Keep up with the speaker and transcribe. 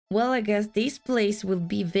Well, I guess this place will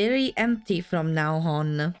be very empty from now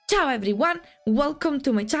on. Ciao everyone, welcome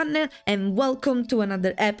to my channel and welcome to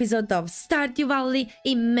another episode of Stardew Valley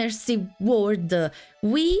Immersive World.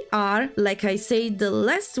 We are, like I said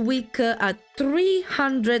last week, at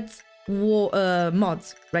 300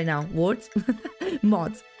 mods right now. Words?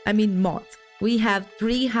 Mods. I mean mods. We have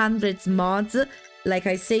 300 mods. Like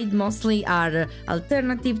I said, mostly are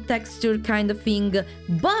alternative texture kind of thing,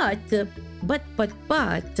 but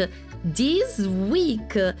this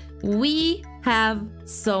week we have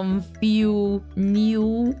some few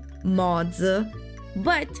new mods,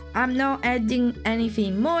 but I'm not adding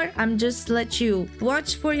anything more. I'm just let you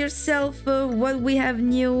watch for yourself what we have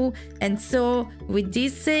new. And so with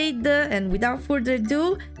this said, and without further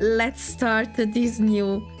ado, let's start this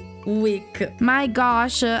new week. My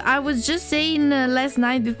gosh, I was just saying last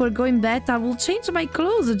night before going bed I will change my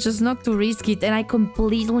clothes just not to risk it, and I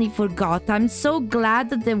completely forgot. I'm so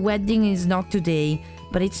glad that the wedding is not today,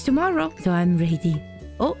 but it's tomorrow, so I'm ready.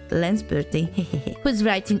 Oh, Len's birthday. Who's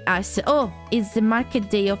writing us? Oh, it's the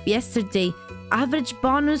market day of yesterday. Average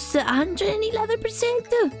bonus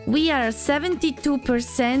 111%. We are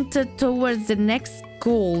 72% towards the next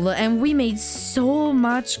goal, and we made so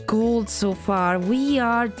much gold so far. We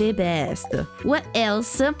are the best. What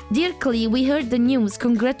else? Dear Clee, we heard the news.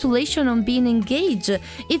 Congratulations on being engaged.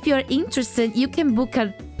 If you're interested, you can book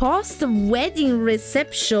a post-wedding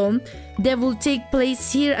reception that will take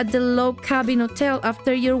place here at the Log Cabin Hotel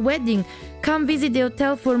after your wedding. Come visit the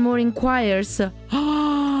hotel for more inquiries.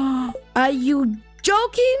 Are you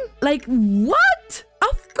joking? Like, what?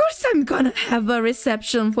 Of course I'm gonna have a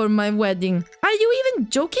reception for my wedding. Are you even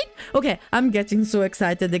joking? Okay, I'm getting so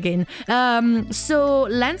excited again. So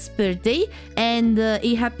Lance's birthday, and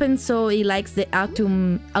it happened so he likes the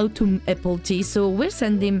autumn apple tea, so we're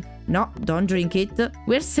sending him. No, don't drink it.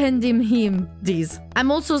 We're sending him this.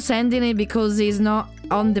 I'm also sending it because he's not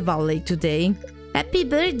on the valley today. Happy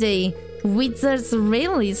birthday! Wizards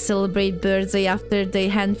rarely celebrate birthday after the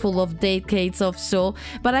handful of decades or so,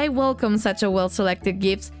 but I welcome such a well-selected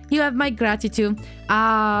gift. You have my gratitude.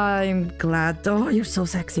 I'm glad. Oh, you're so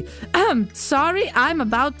sexy. Sorry, I'm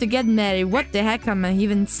about to get married. What the heck am I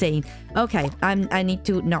even saying? Okay, I need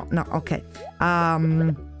to... No, okay.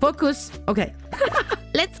 Focus. Okay.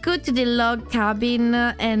 Let's go to the log cabin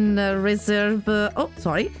and reserve... we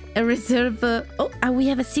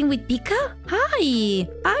have a scene with Pika? Hi!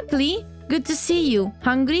 Ugly! Good to see you.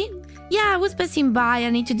 Hungry? Yeah, I was passing by. I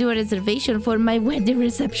need to do a reservation for my wedding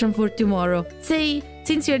reception for tomorrow. Say,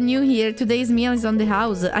 since you're new here, today's meal is on the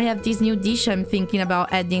house. I have this new dish I'm thinking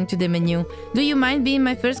about adding to the menu. Do you mind being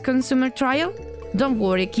my first consumer trial? Don't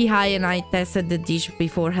worry, Kihai and I tested the dish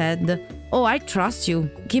beforehand. Oh, I trust you.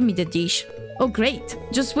 Give me the dish. Oh, great.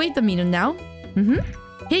 Just wait a minute now.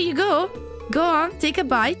 Here you go. Go on, take a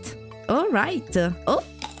bite. All right. Oh,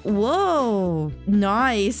 whoa.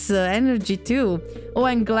 Nice. Energy too. Oh,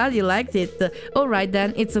 I'm glad you liked it. All right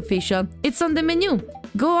then, it's official. It's on the menu.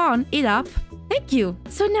 Go on, eat up. Thank you.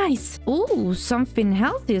 So nice. Ooh, something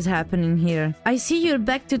healthy is happening here. I see you're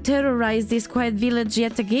back to terrorize this quiet village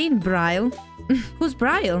yet again, Bryle. Who's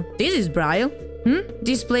Bryle? This is Bryle.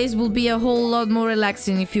 This place will be a whole lot more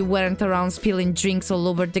relaxing if you weren't around spilling drinks all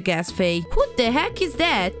over the gas fay. Who the heck is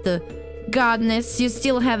that? Godness, you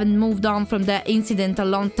still haven't moved on from that incident a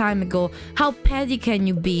long time ago. How petty can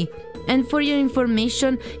you be? And for your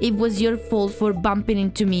information, it was your fault for bumping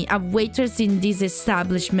into me, a waitress in this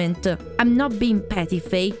establishment. I'm not being petty,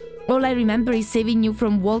 Faye. All I remember is saving you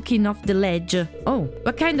from walking off the ledge. Oh,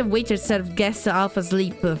 what kind of waiter served guests half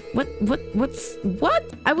asleep? What?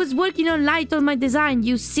 I was working on light on my design,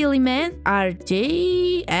 you silly man. Are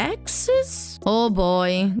they X's? Oh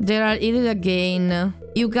boy, there are it again.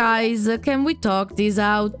 You guys, can we talk this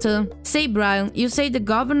out? Say, Brian, you say the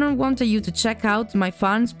governor wanted you to check out my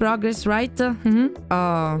farm's progress, right? And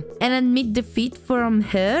admit defeat from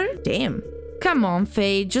her? Damn. Come on,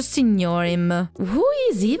 Faye, just ignore him. Who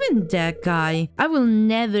is even that guy? I will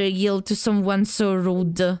never yield to someone so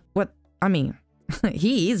rude. What? I mean,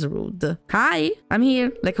 he is rude. Hi, I'm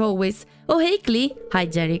here, like always. Oh, hey, Clee. Hi,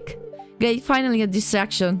 Jarek. Great, finally a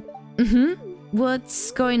distraction.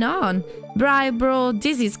 What's going on? Bro,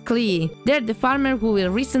 this is Clee. They're the farmer who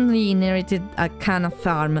recently inherited a kind of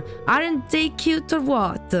farm. Aren't they cute or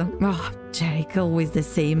what? Oh, Jarek, always the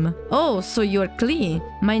same. Oh, so you're Clee.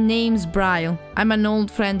 My name's Bryle. I'm an old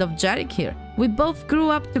friend of Jarek here. We both grew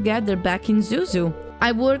up together back in Zuzu.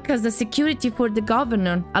 I work as the security for the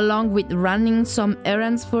governor, along with running some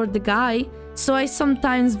errands for the guy. So I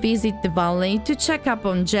sometimes visit the valley to check up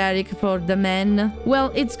on Jarek for the men.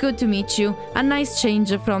 Well, it's good to meet you. A nice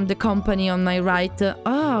change from the company on my right.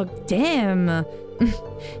 Oh, damn.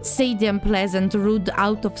 Say the unpleasant, rude,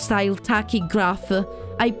 out-of-style, tacky gruff.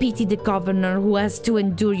 I pity the governor who has to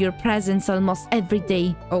endure your presence almost every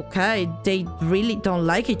day. Okay, they really don't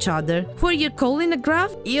like each other. Who are you calling a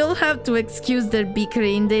gruff? You'll have to excuse their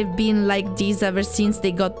bickering. They've been like this ever since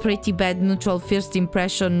they got pretty bad mutual first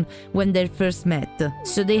impression when they first met.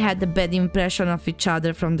 So they had a bad impression of each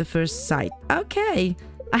other from the first sight. Okay.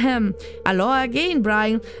 Hello again,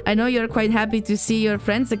 Brian. I know you're quite happy to see your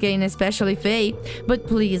friends again, especially Faye. But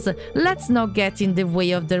please, let's not get in the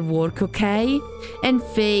way of their work, okay? And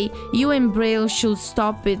Faye, you and Braille should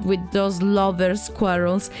stop it with those lover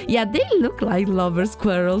squirrels. Yeah, they look like lover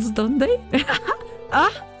squirrels, don't they?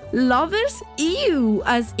 Lovers? Ew,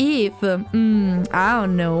 as if. I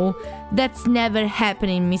don't know. That's never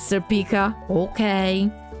happening, Mr. Pika. Okay.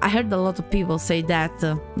 I heard a lot of people say that,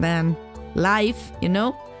 man. Life, you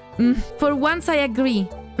know? For once I agree.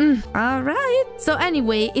 Alright. So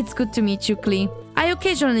anyway, it's good to meet you, Klee. I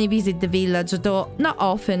occasionally visit the village, though not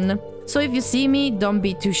often. So if you see me, don't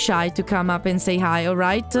be too shy to come up and say hi,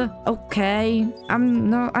 alright? Okay.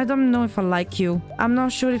 I don't know if I like you. I'm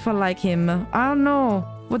not sure if I like him. I don't know.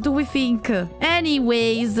 What do we think?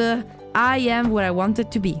 Anyways, I am where I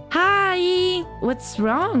wanted to be. Hi! What's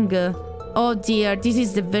wrong? Oh dear, this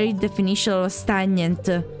is the very definition of stagnant.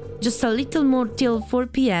 Just a little more till 4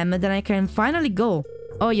 p.m. then I can finally go.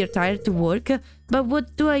 Oh, you're tired to work? But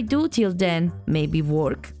what do I do till then? Maybe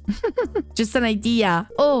work. Just an idea.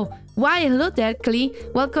 Oh, why hello there, Klee.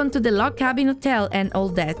 Welcome to the Log Cabin Hotel and all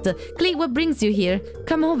that. Klee, what brings you here?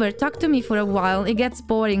 Come over, talk to me for a while. It gets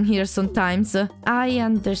boring here sometimes. I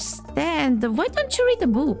understand. Why don't you read a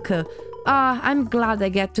book? I'm glad I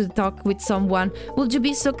get to talk with someone. Would you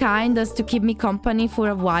be so kind as to keep me company for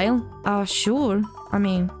a while? Sure. I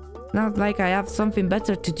mean, not like I have something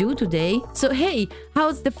better to do today. So hey,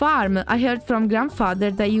 how's the farm? I heard from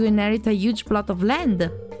grandfather that you inherit a huge plot of land.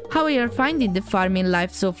 How are you finding the farming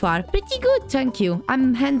life so far? Pretty good, thank you.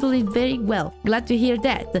 I'm handling it very well. Glad to hear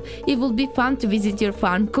that. It will be fun to visit your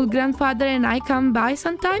farm. Could grandfather and I come by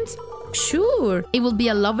sometimes? Sure. It will be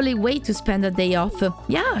a lovely way to spend a day off.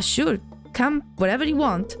 Yeah, sure. Come wherever you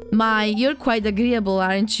want. You're quite agreeable,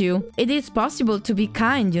 aren't you? It is possible to be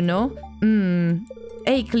kind, you know?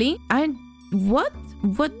 Hey, Klee, What?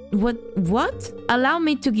 Allow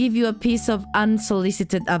me to give you a piece of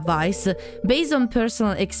unsolicited advice. Based on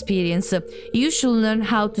personal experience, you should learn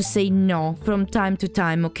how to say no from time to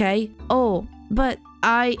time, okay? Oh, but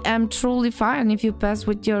I am truly fine if you pass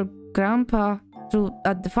with your grandpa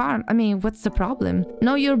at the farm. I mean, what's the problem?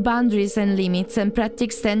 Know your boundaries and limits and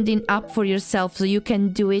practice standing up for yourself so you can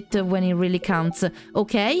do it when it really counts,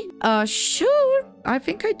 okay? Sure. I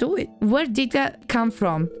think I do it. Where did that come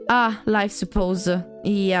from? Life, suppose.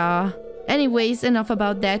 Yeah. Anyways, enough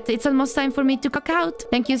about that. It's almost time for me to clock out.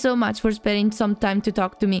 Thank you so much for sparing some time to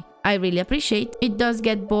talk to me. I really appreciate. It does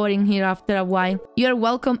get boring here after a while. You're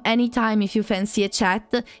welcome anytime if you fancy a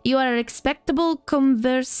chat. You are a respectable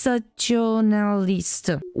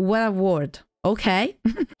conversationalist. What a word. Okay.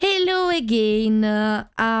 Hello again.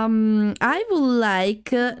 I would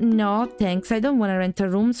like... no, thanks. I don't want to rent a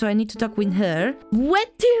room, so I need to talk with her.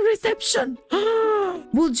 Wedding reception!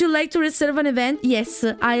 Would you like to reserve an event? Yes,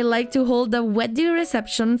 I like to hold a wedding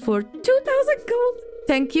reception for 2,000 gold.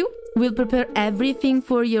 Thank you. We'll prepare everything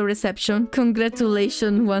for your reception.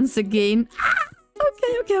 Congratulations once again.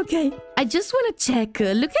 Okay. I just want to check.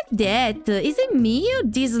 Look at that. Is it me or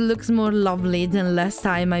this looks more lovely than last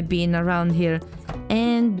time I've been around here?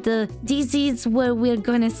 And this is where we're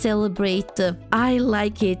gonna celebrate. I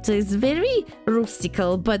like it. It's very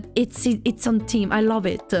rustical, but it's on theme. I love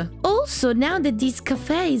it. Also, now that this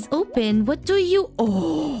cafe is open, what do you...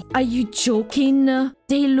 Oh, are you joking?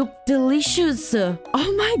 They look delicious. Oh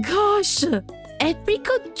my gosh.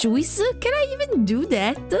 Apricot juice? Can I even do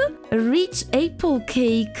that? Rich apple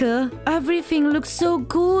cake. Everything looks so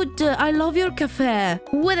good. I love your cafe.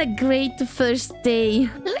 What a great first day.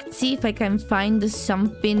 Let's see if I can find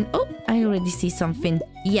something. Oh, I already see something.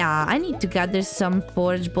 Yeah, I need to gather some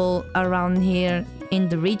forageable around here in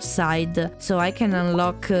the Ridgeside so I can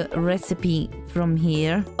unlock a recipe from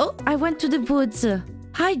here. Oh, I went to the woods.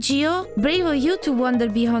 Hi, Gio. Brave of you to wander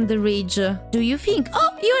beyond the ridge. Do you think? Oh,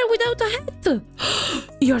 you are without a hat.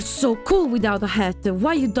 You're so cool without a hat.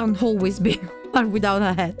 Why you don't always be without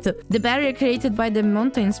a hat? The barrier created by the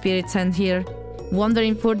mountain spirits end here.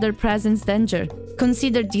 Wandering for their presence danger.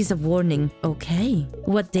 Consider this a warning. Okay.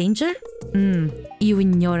 What danger? You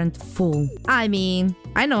ignorant fool. I mean,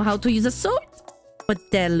 I know how to use a sword.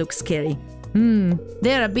 But that looks scary.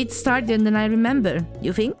 They're a bit sturdier than I remember.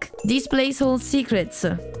 You think? This place holds secrets.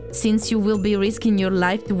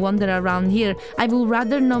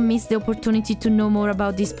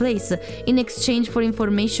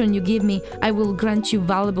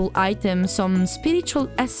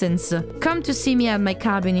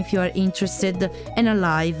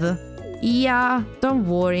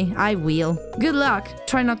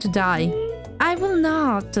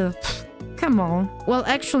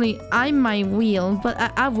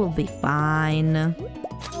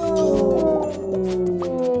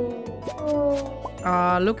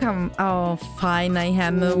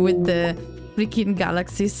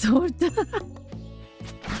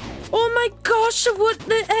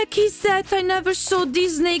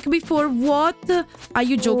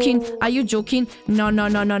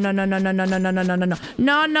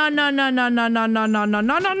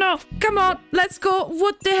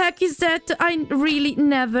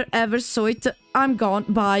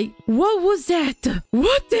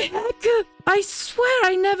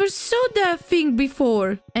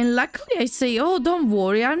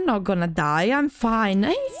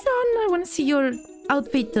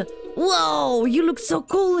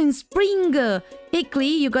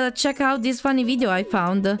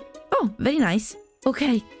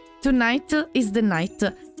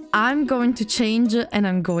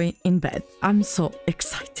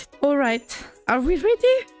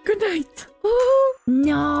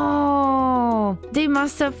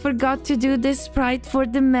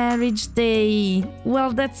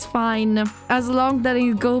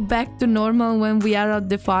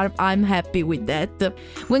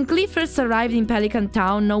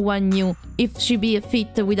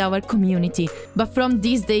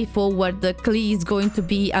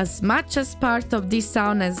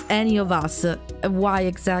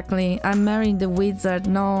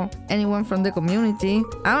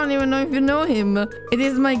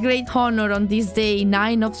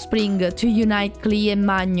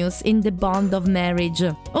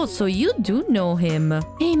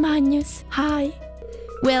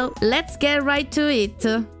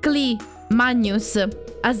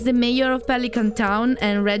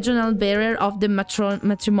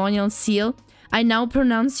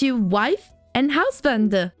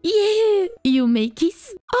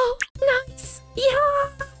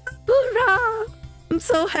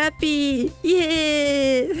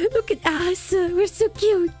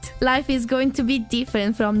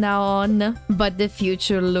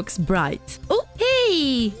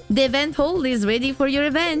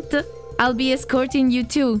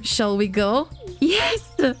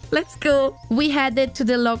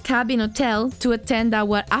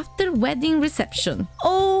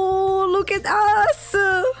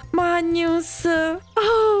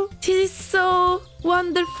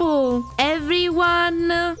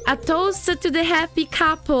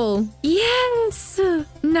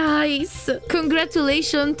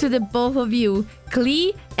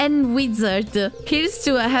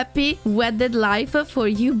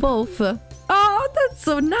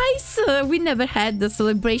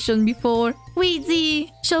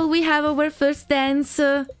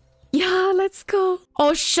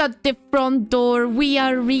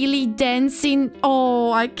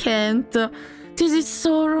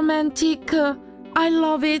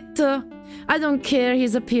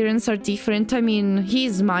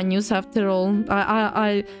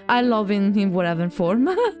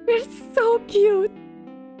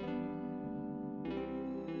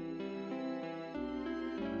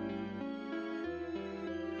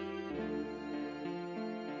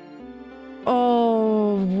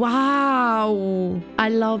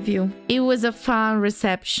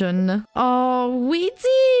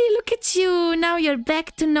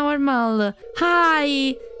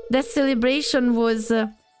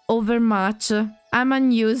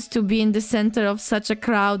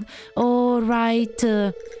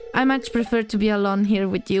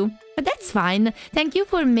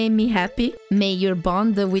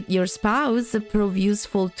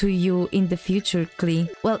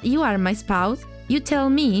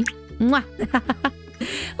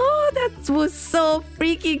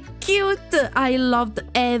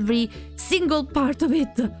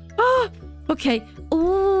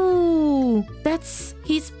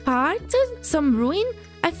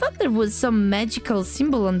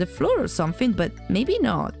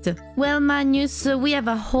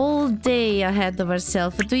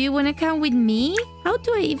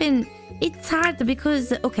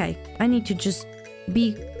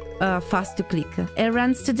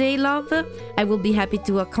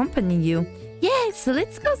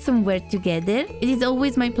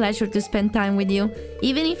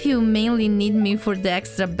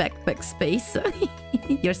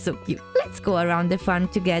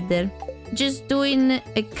 just doing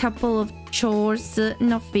a couple of chores.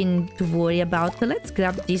 Nothing to worry about. Let's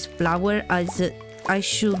grab this flower as I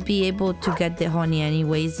should be able to get the honey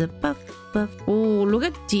anyways. Puff, puff. Oh, look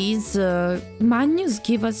at these. Magnus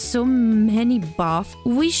give us so many buffs.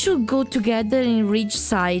 We should go together in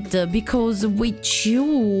Ridgeside because with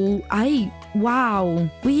you, wow,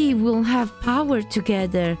 we will have power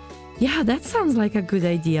together. Yeah, that sounds like a good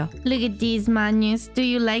idea. Look at these, Magnus. Do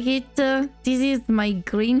you like it? This is my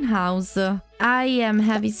greenhouse. I am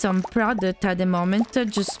having some product at the moment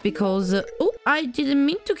just because... oh, I didn't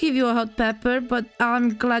mean to give you a hot pepper, but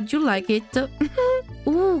I'm glad you like it.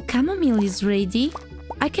 Ooh, chamomile is ready.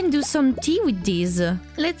 I can do some tea with these.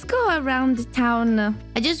 Let's go around the town.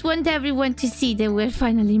 I just want everyone to see that we're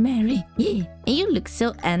finally married. Yeah, and you look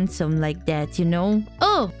so handsome like that, you know?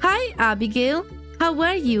 Oh, hi, Abigail. How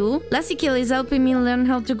are you? Lassikill is helping me learn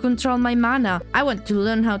how to control my mana. I want to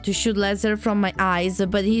learn how to shoot laser from my eyes,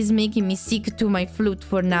 but he's making me stick to my flute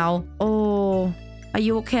for now. Oh, are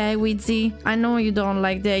you okay, Wizzy? I know you don't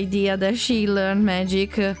like the idea that she learned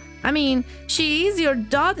magic. I mean, she is your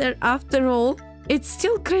daughter after all. It's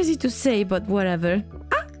still crazy to say, but whatever.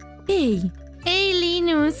 Ah, hey. Hey,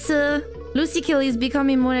 Linus. Lucykill is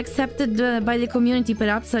becoming more accepted by the community.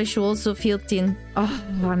 Perhaps I should also feel thin. Oh,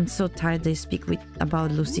 I'm so tired I speak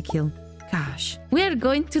about Lucykill. Gosh. We are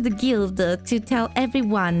going to the guild to tell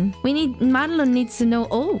everyone. Marlon needs to know.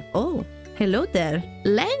 Oh, hello there.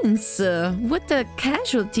 Lance, what a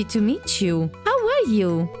casualty to meet you. How are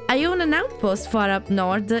you? I own an outpost far up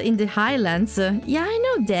north in the highlands. Yeah, I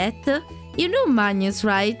know that. You know Magnus,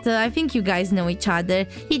 right? I think you guys know each other.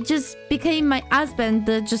 He just became my husband,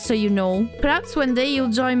 just so you know. Perhaps one day you'll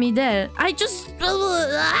join me there.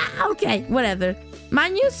 Okay, whatever.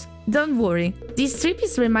 Magnus, don't worry. These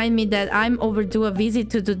trips remind me that I'm overdue a visit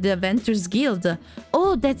to the Adventurers Guild.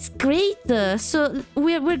 Oh, that's great. So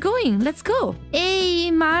we're going. Let's go. Hey,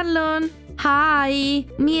 Marlon. Hi.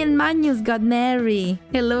 Me and Magnus got married.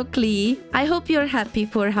 Hello, Clee. I hope you're happy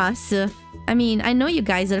for us. I mean, I know you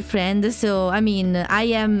guys are friends, so, I mean, I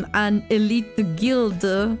am an elite guild.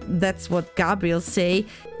 That's what Gabriel say.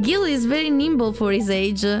 Gil is very nimble for his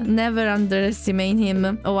age. Never underestimate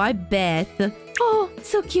him. Oh, I bet. Oh,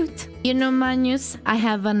 so cute. You know, Magnus, I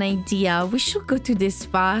have an idea. We should go to the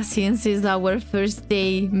spa since it's our first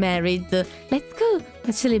day married. Let's go.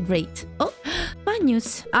 Let's celebrate. Oh,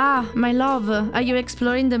 Magnus. Ah, my love. Are you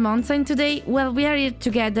exploring the mountain today? Well, we are here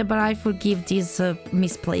together, but I forgive this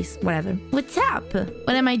misplaced. Whatever. What's up?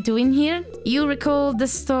 What am I doing here? You recall the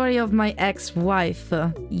story of my ex-wife.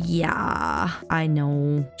 Yeah, I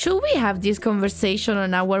know. Should we have this conversation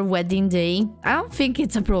on our wedding day? I don't think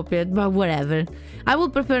it's appropriate, but whatever. I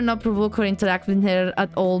would prefer not provoke or interact with her at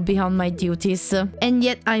all beyond my duties. And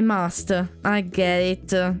yet I must. I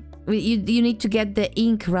get it. You need to get the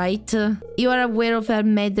ink, right? You are aware of her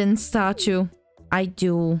maiden statue. I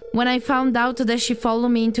do. When I found out that she followed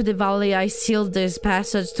me into the valley, I sealed this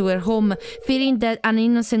passage to her home, fearing that an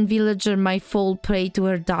innocent villager might fall prey to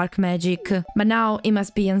her dark magic. But now it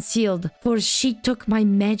must be unsealed, for she took my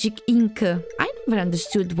magic ink. I never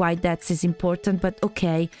understood why that's as important, but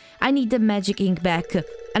okay. I need the magic ink back,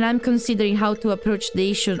 and I'm considering how to approach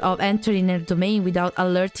the issue of entering her domain without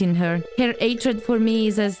alerting her. Her hatred for me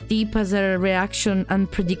is as deep as her reaction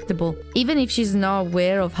unpredictable. Even if she's not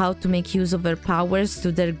aware of how to make use of her powers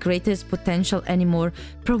to their greatest potential anymore,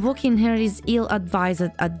 provoking her is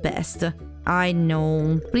ill-advised at best. I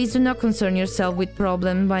know. Please do not concern yourself with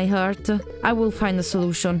problem, my heart. I will find a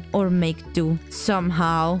solution, or make do,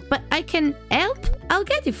 somehow. But I can help? I'll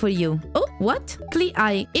get it for you. Oh, what?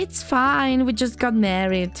 It's fine, we just got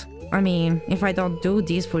married. I mean, if I don't do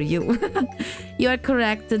this for you. You are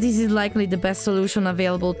correct, this is likely the best solution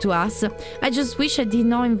available to us. I just wish I did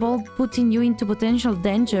not involve putting you into potential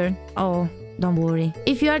danger. Oh, don't worry.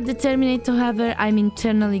 If you are determined to have her, I'm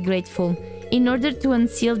eternally grateful. In order to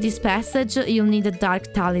unseal this passage, you'll need a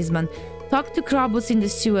dark talisman. Talk to Krobos in the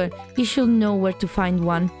sewer. He should know where to find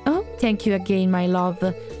one. Oh, thank you again, my love.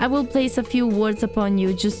 I will place a few words upon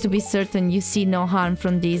you just to be certain you see no harm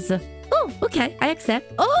from this. Oh, okay, I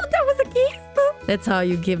accept. Oh, that was a kiss! That's how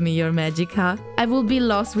you give me your magic, huh? I will be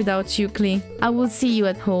lost without you, Klee. I will see you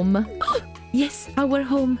at home. Oh, yes, our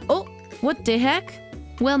home. Oh, what the heck?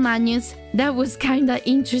 Well, Magnus, that was kinda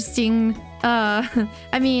interesting.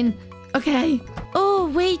 I mean... Okay.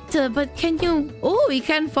 Oh, wait, but can you... Oh, you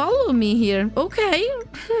can follow me here. Okay.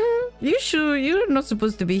 You sure? You're not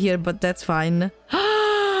supposed to be here, but that's fine.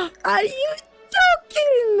 Are you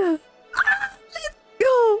joking? Let's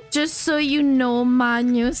go. Just so you know,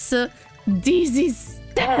 Magnus, this is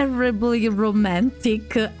terribly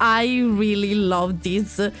romantic. I really love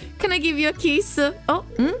this. Can I give you a kiss? Oh,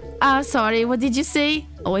 Sorry, what did you say?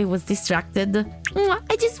 Oh, I was distracted. Mwah,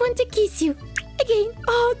 I just want to kiss you. Again.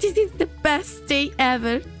 Oh, this is the best day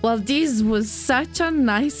ever. Well, this was such a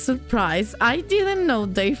nice surprise. I didn't know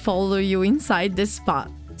they follow you inside the spa.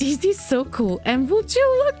 This is so cool. And would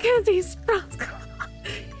you look at this?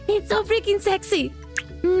 It's so freaking sexy.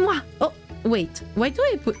 Mwah. Oh, wait. Why do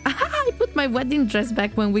I put... I put my wedding dress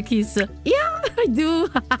back when we kiss. Yeah, I do.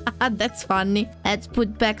 That's funny. Let's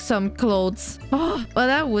put back some clothes. Oh, well,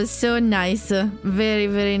 that was so nice. Very,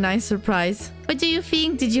 very nice surprise. What do you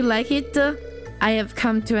think? Did you like it? I have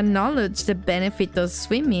come to acknowledge the benefit of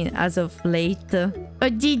swimming as of late. Or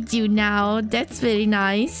did you now? That's very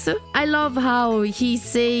nice. I love how he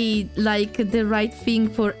say like the right thing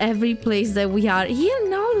for every place that we are. He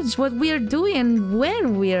acknowledged what we are doing and where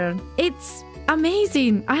we are. It's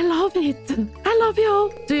amazing. I love it. I love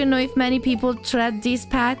you. Do you know if many people tread this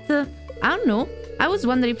path? I don't know. I was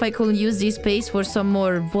wondering if I could use this space for some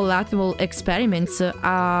more volatile experiments.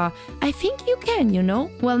 I think you can, you know?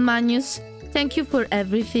 Well, Magnus, thank you for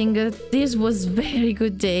everything. This was very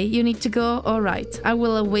good day. You need to go? Alright. I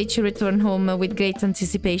will await your return home with great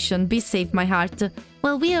anticipation. Be safe, my heart.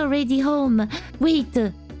 Well, we're already home. Wait,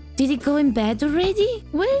 did he go in bed already?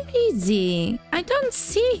 Where is he? I don't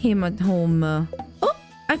see him at home. Oh,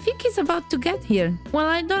 I think he's about to get here. Well,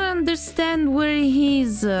 I don't understand where he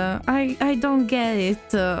is. I don't get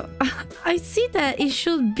it. I see that it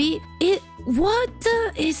should be... What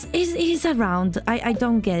is around? I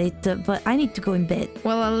don't get it, but I need to go in bed.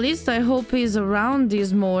 Well, at least I hope he's around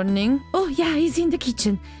this morning. Oh, yeah, he's in the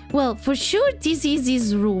kitchen. Well, for sure, this is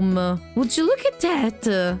his room. Would you look at that?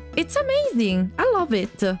 It's amazing. I love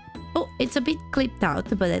it. Oh, it's a bit clipped out,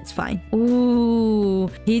 but that's fine. Ooh,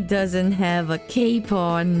 he doesn't have a cape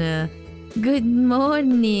on. Good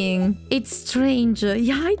morning. It's strange.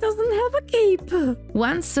 Yeah, he doesn't have a cape.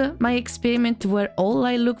 Once, my experiments were all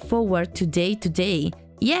I look forward to day.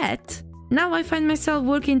 Yet, now I find myself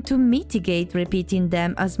working to mitigate repeating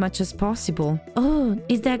them as much as possible. Oh,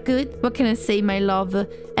 is that good? What can I say, my love?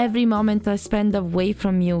 Every moment I spend away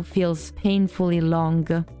from you feels painfully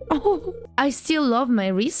long. Oh, I still love my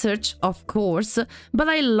research, of course, but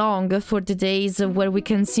I long for the days where we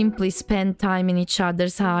can simply spend time in each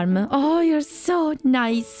other's arm. Oh, you're so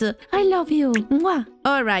nice. I love you. Mwah.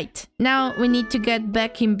 All right, now we need to get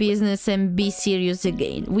back in business and be serious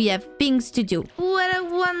again. We have things to do. What a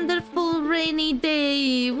wonderful rainy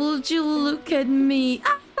day. Would you look at me?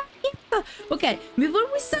 Okay, before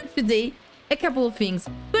we start today, a couple of things.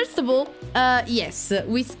 First of all, yes,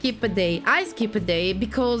 we skip a day. I skip a day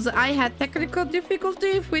because I had technical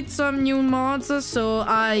difficulties with some new mods, so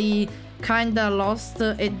I kinda lost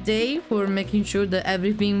a day for making sure that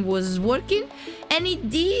everything was working, and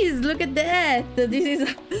it is. Look at that.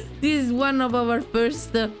 This is one of our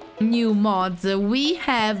first new mods. We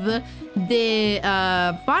have the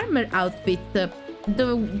farmer outfit.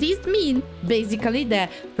 This means basically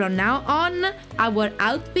that from now on our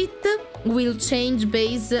outfit will change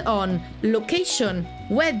based on location,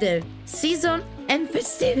 weather, season, and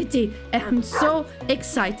festivity. And I'm so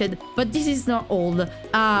excited, but this is not all.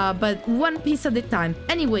 But one piece at a time.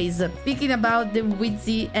 Anyways, speaking about the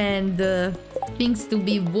Witzy and things to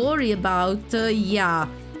be worried about, yeah,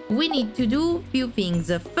 we need to do a few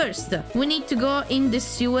things. First, we need to go in the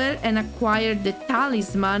sewer and acquire the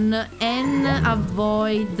talisman and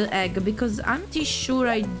avoid the egg, because I'm pretty sure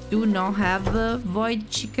I do not have void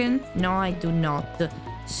chicken. No, I do not.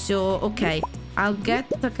 So, okay, I'll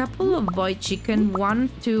get a couple of void chicken, one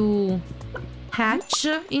to hatch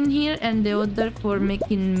in here and the other for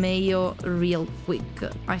making mayo real quick,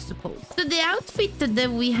 I suppose. So the outfit that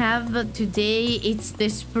we have today, it's the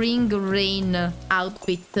spring rain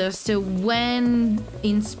outfit. So when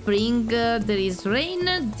in spring there is rain,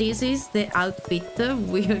 this is the outfit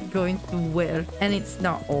we are going to wear. And it's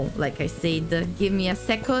not all, like I said. Give me a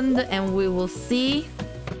second and we will see.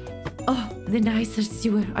 Oh, the nicer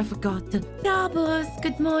sewer, I forgot. Robos,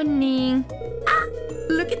 good morning. Ah,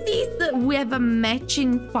 look at this. We have a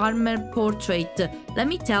matching farmer portrait. Let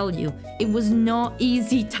me tell you, it was no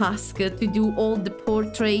easy task to do all the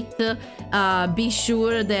portrait. Be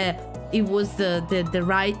sure that it was the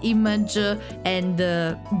right image and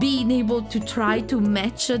being able to try to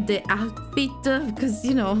match the outfit, because,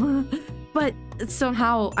 you know, but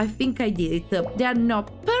somehow I think I did it. They are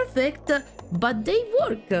not perfect, but they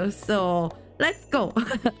work, so let's go.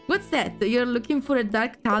 What's that? You're looking for a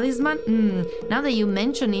dark talisman? Now that you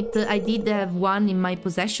mention it, I did have one in my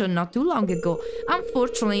possession not too long ago.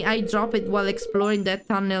 Unfortunately, I dropped it while exploring that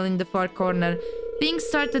tunnel in the far corner. Things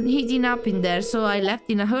started heating up in there, so I left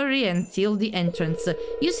in a hurry and sealed the entrance.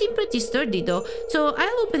 You seem pretty sturdy though, so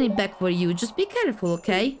I'll open it back for you. Just be careful,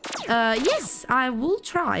 okay? Yes, I will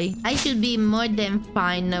try. I should be more than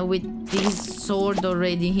fine with this sword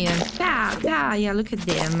already here. Yeah, look at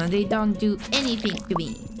them. They don't do anything to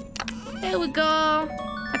me. There we go.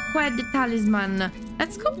 Acquired the talisman.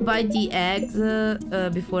 Let's go buy the eggs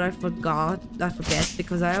before I forget,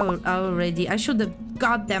 because I should have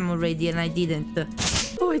got them already and I didn't.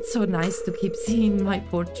 Oh, it's so nice to keep seeing my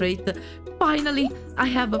portrait. Finally, I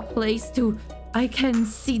have a place I can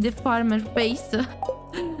see the farmer face.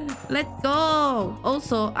 Let's go.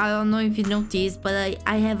 Also, I don't know if you noticed, but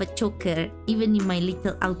I have a choker even in my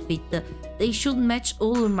little outfit. They should match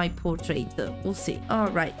all of my portrait. We'll see. All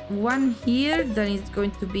right, one here. Then it's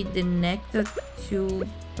going to be the next to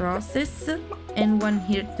process, and one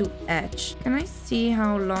here to etch. Can I see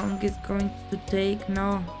how long it's going to take?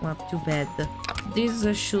 No, well, too bad. This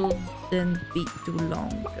shouldn't be too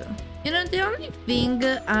long. You know, the only thing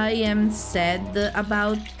I am sad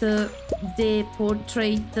about the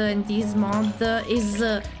portrait and this mod is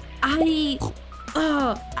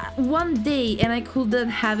one day and I couldn't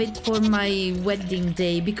have it for my wedding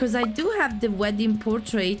day, because I do have the wedding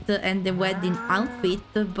portrait and the wedding outfit,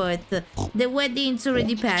 but the wedding's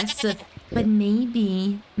already passed. But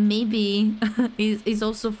maybe it's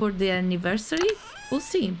also for the anniversary. We'll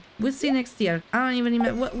see. We'll see next year. I don't even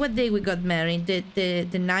remember what day we got married. The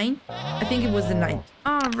 9th? I think it was the 9th.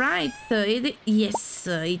 All right. Yes,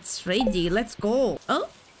 it's ready. Let's go. Oh,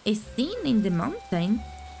 a scene in the mountain.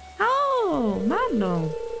 Oh,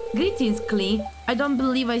 Marlo. Greetings, Klee. I don't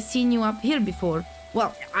believe I've seen you up here before.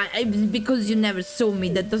 Well, because you never saw me,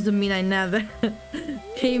 that doesn't mean I never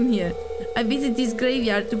came here. I visit this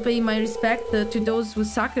graveyard to pay my respect to those who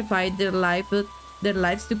sacrificed their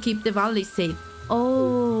lives to keep the valley safe.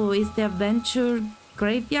 Oh, is the adventure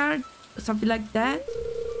graveyard? Something like that?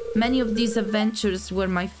 Many of these adventures were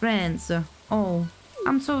my friends. Oh,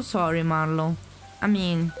 I'm so sorry, Marlo. I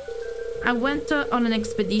mean, I went on an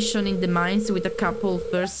expedition in the mines with a couple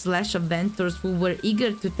first/adventurers who were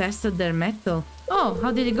eager to test their mettle. Oh,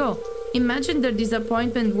 how did it go? Imagine their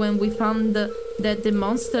disappointment when we found that the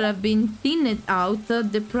monster have been thinned out.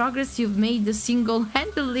 The progress you've made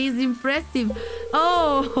single-handedly is impressive.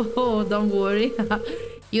 Oh, don't worry.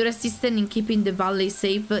 Your assistance in keeping the valley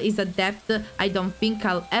safe is a debt I don't think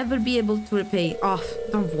I'll ever be able to repay. Oh,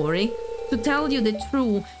 don't worry. To tell you the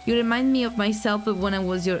truth, you remind me of myself when I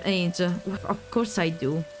was your age. Of course I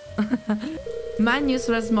do. Manius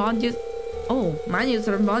Rasmodius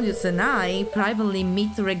and I privately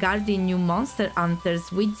meet regarding new monster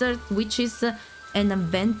hunters, wizards, witches, and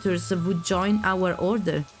adventurers who join our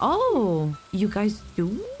order. Oh, you guys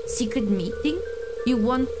do? Secret meeting?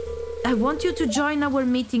 I want you to join our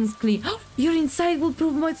meetings, Klee. Your insight will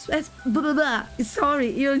prove most...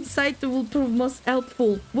 Your insight will prove most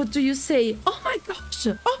helpful. What do you say? Oh my gosh!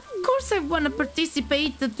 Of course I want to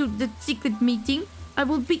participate to the secret meeting. I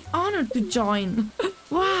will be honored to join.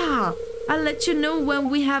 Wow! I'll let you know when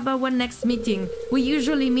we have our next meeting. We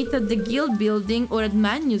usually meet at the guild building or at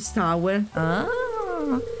Manius Tower. Ah!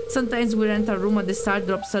 Sometimes we rent a room at the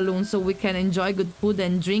Stardrop Saloon so we can enjoy good food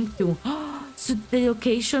and drink too. So the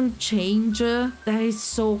location change? That is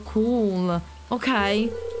so cool.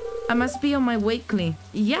 Okay. I must be on my way, Klee.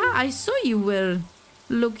 Yeah, I saw you were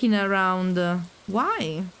looking around.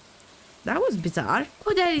 Why? That was bizarre.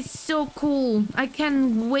 Oh, that is so cool. I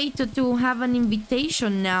can't wait to have an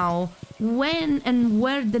invitation now. When and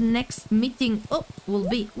where the next meeting will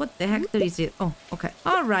be. What the heck is it? Oh, okay.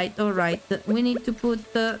 All right. We need to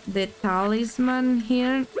put the talisman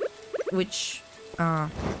here, which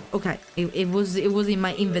okay. It was in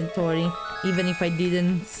my inventory, even if I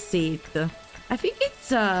didn't see it. I think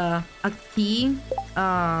it's a key.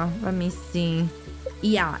 Let me see.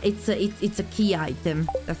 Yeah, it's a key item.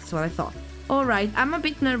 That's what I thought. All right, I'm a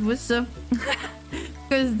bit nervous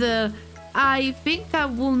because I think I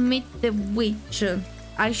will meet the witch.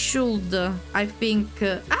 I should. I think.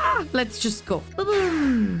 Let's just go.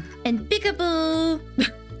 Boom and peekaboo.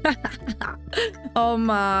 Oh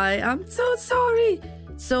my! I'm so sorry.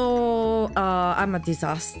 So I'm a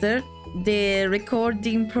disaster. The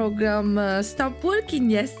recording program stopped working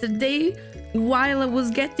yesterday while I was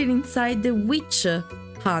getting inside the witch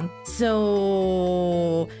hunt.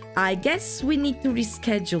 So I guess we need to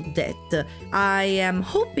reschedule that. I am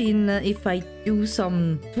hoping if I do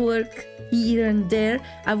some work here and there,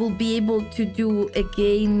 I will be able to do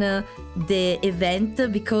again the event,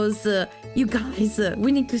 because you guys,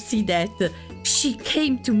 we need to see that. She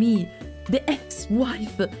came to me, the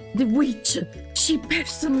ex-wife, the witch. she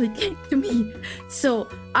personally came to me. So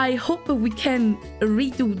I hope we can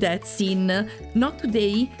redo that scene. Not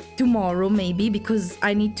today, tomorrow maybe, because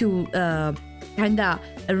I need to kinda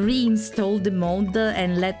reinstall the mod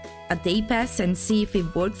and let a day pass and see if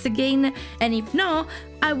it works again. And if no,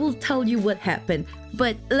 I will tell you what happened.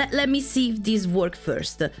 But let me see if this works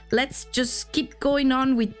first. Let's just keep going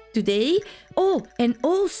on with today. Oh, and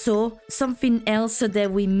also something else that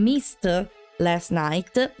we missed last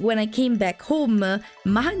night. When I came back home,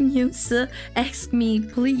 Magnus asked me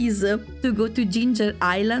please to go to Ginger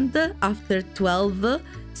Island after 12,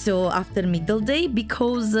 so after middle day,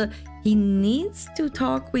 because he needs to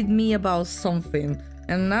talk with me about something.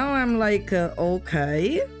 And now I'm like,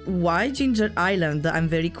 okay, why Ginger Island? I'm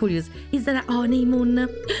very curious. Is that a honeymoon?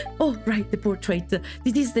 Oh, right, the portrait.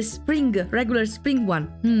 This is the spring, regular spring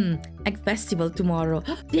one. Egg festival tomorrow.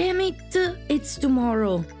 Damn it, it's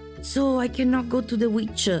tomorrow. So I cannot go to the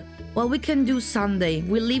witch. Well, we can do Sunday.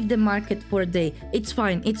 We'll leave the market for a day. It's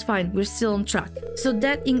fine, we're still on track. So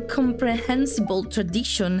that incomprehensible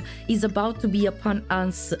tradition is about to be upon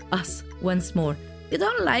us once more. You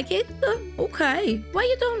don't like it? Okay. Why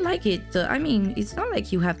you don't like it? I mean, it's not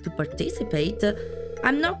like you have to participate.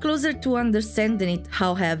 I'm now closer to understanding it,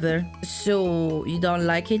 however. So you don't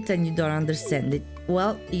like it and you don't understand it.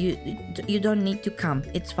 Well, you don't need to come.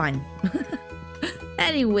 It's fine.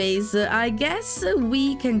 Anyways, I guess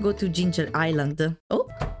we can go to Ginger Island. Oh,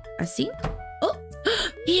 I see. Oh,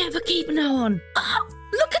 you have a cape now on. Oh,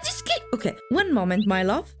 look at this cape. Okay, one moment, my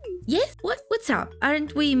love. Yes? What's up?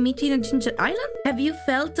 Aren't we meeting at Ginger Island? Have you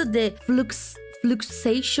felt the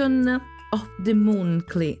fluxation of the moon,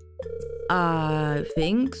 Clay? I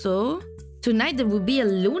think so. Tonight there will be a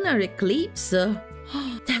lunar eclipse.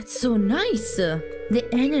 That's so nice. The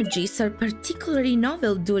energies are particularly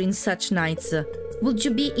novel during such nights. Would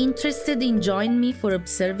you be interested in joining me for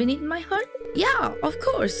observing it, my heart? Yeah, of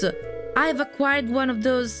course. I've acquired one of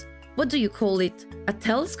those... What do you call it? A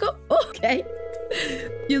telescope? Okay.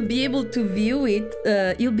 You'll be able to view it.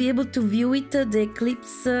 The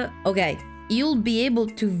eclipse. Okay. You'll be able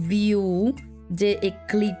to view the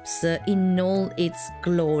eclipse in all its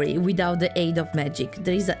glory without the aid of magic.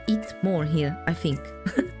 There is a "eat more" here, I think.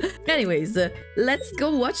 Anyways, let's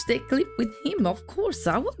go watch the eclipse with him. Of course,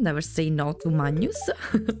 I would never say no to Magnus.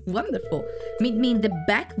 Wonderful. Meet me in the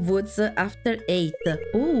backwoods after 8.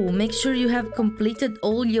 Oh, make sure you have completed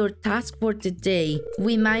all your tasks for the day.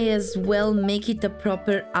 We might as well make it a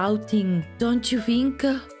proper outing, don't you think?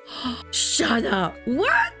 Shut up.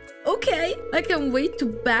 What? Okay, I can't wait to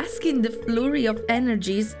bask in the flurry of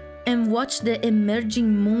energies and watch the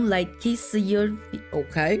emerging moonlight kiss your feet.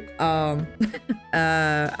 Okay.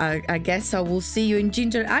 I guess I will see you in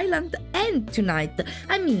Ginger Island and tonight.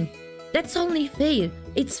 I mean, that's only fair.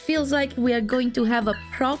 It feels like we are going to have a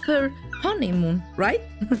proper honeymoon, right?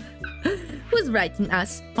 Who's writing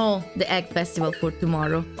us? Oh, the egg festival for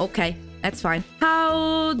tomorrow. Okay. That's fine.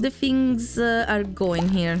 How the things are going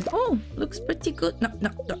here? Oh, looks pretty good. No,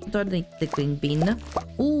 don't need the green bean.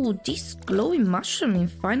 Oh, this glowing mushroom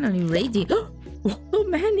is finally ready. So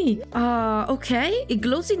many. Okay. It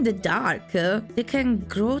glows in the dark. They can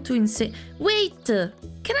grow to insane. Wait,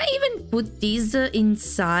 can I even put these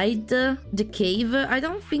inside the cave? I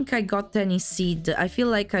don't think I got any seed. I feel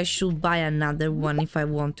like I should buy another one if I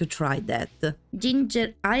want to try that.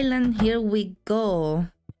 Ginger Island, here we go.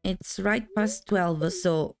 It's right past 12,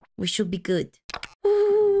 so we should be good.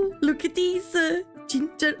 Ooh, look at this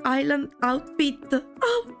Ginger Island outfit.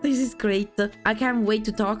 Oh, this is great. I can't wait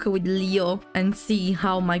to talk with Leo and see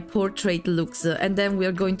how my portrait looks. And then we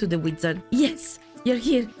are going to the wizard. Yes, you're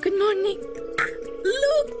here. Good morning.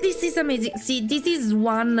 Look, this is amazing. See, this is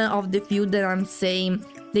one of the few that I'm saying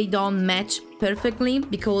they don't match perfectly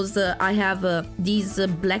because I have this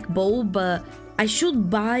black bulb. I should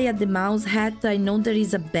buy the mouse hat. I know there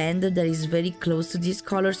is a band that is very close to this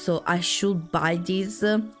color, so I should buy this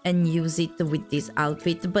and use it with this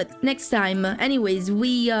outfit. But next time, anyways,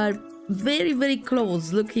 we are very, very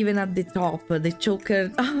close. Look, even at the top, the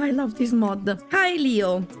choker. Oh, I love this mod. Hi,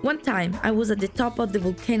 Leo. One time, I was at the top of the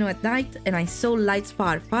volcano at night and I saw lights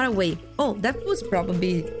far, far away. Oh, that was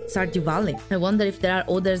probably Stardew Valley. I wonder if there are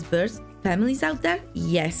other birds families out there?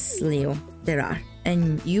 Yes, Leo, there are.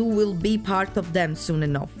 And you will be part of them soon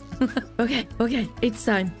enough. Okay, it's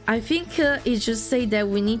time. I think it just say that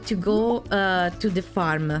we need to go to the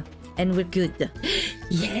farm and we're good.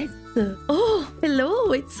 Yes. Oh,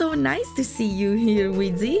 hello. It's so nice to see you here,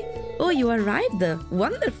 Wizzy. Oh, you arrived.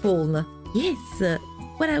 Wonderful. Yes.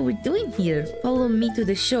 What are we doing here? Follow me to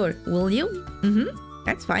the shore, will you?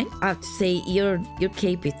 That's fine. I have to say, your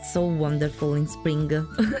cape is so wonderful in spring.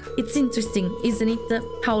 It's interesting, isn't it?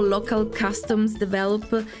 How local customs develop,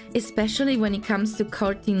 especially when it comes to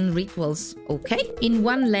courting rituals. Okay? In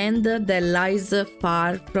one land that lies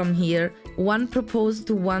far from here, one proposed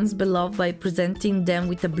to one's beloved by presenting them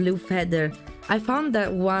with a blue feather. I found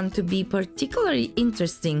that one to be particularly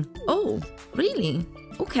interesting. Oh, really?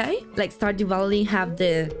 Okay. Like Stardew Valley have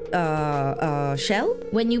the shell.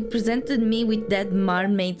 When you presented me with that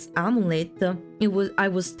mermaid's amulet, I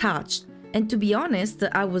was touched. And to be honest,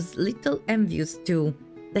 I was little envious too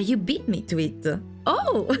that you beat me to it.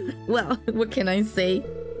 Oh, well, what can I say?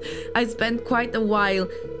 I spent quite a while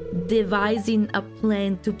devising a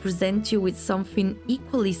plan to present you with something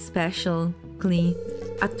equally special,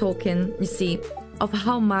 a token, you see, of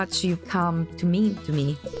how much you come to mean to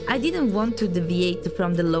me. I didn't want to deviate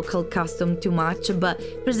from the local custom too much, but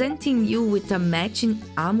presenting you with a matching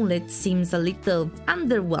amulet seems a little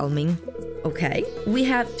underwhelming. Okay, we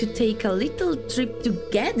have to take a little trip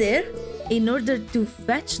together in order to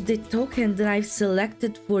fetch the token that I've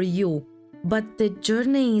selected for you. But the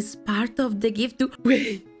journey is part of the gift to...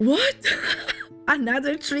 Wait, what?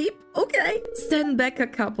 Another trip? Okay. Stand back a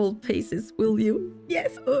couple paces, will you?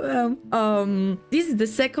 Yes. This is the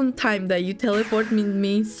second time that you teleport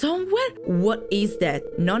me somewhere. What is that?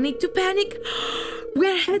 No need to panic.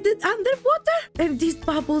 We're headed underwater? And these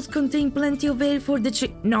bubbles contain plenty of air for the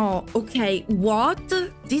trip. No, okay, what?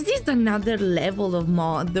 This is another level of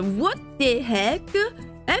mod. What the heck?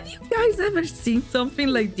 Have you guys ever seen something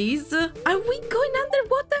like this? Are we going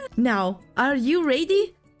underwater? Now, are you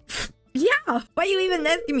ready? Yeah, why are you even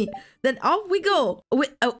asking me? Then off we go.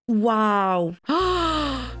 Wait, wow.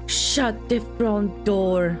 Shut the front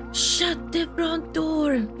door. Shut the front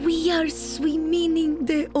door. We are swimming in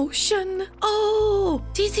the ocean. Oh,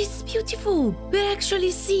 this is beautiful. We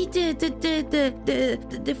actually see the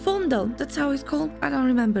fondle. That's how it's called. I don't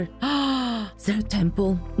remember. Is there a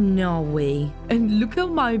temple? No way. And look how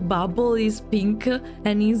my bubble is pink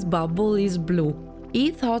and his bubble is blue.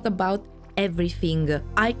 He thought about everything.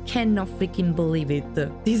 I cannot freaking believe it.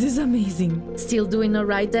 This is amazing. Still doing all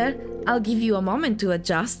right there? I'll give you a moment to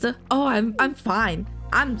adjust. Oh, I'm fine.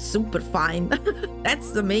 I'm super fine.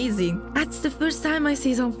 That's amazing. That's the first time I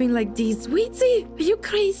see something like this. Wheatsy, are you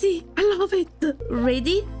crazy? I love it.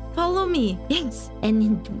 Ready? Follow me. Yes. And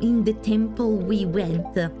in the temple we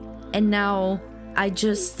went. And now I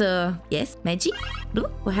just yes, magic. Blue.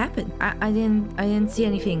 What happened? I didn't see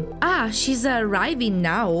anything. Ah, she's arriving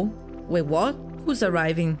now. Wait, what? Who's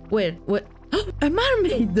arriving? Where? What? A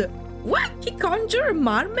mermaid! What? He conjured a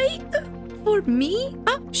mermaid? For me?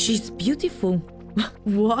 Oh, she's beautiful.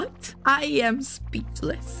 What? I am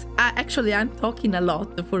speechless. Actually, I'm talking a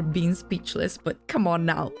lot for being speechless, but come on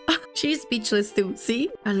now. She's speechless too, see?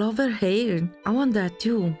 I love her hair. I want that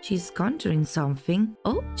too. She's conjuring something.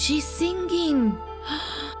 Oh, she's singing.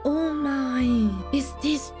 Oh my. Is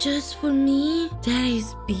this just for me? That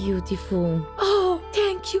is beautiful. Oh,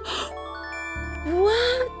 thank you.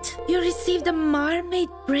 What? You received a mermaid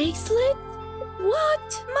bracelet?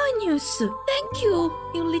 What? Manius, thank you,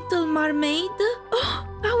 you little mermaid. Oh,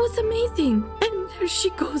 that was amazing. And there she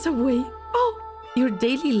goes away. Oh, your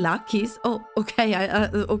daily luckies. Oh, okay,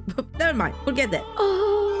 never mind, forget that.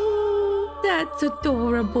 Oh, that's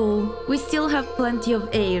adorable. We still have plenty of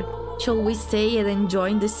air. Shall we stay and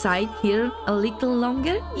enjoy the sight here a little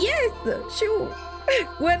longer? Yes, sure.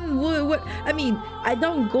 I mean, I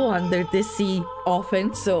don't go under the sea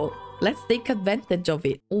often, so let's take advantage of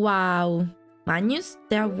it. Wow. Manius,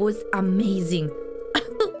 that was amazing.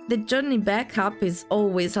 The journey back up is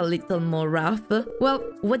always a little more rough. Well,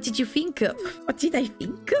 what did you think? What did I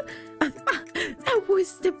think? That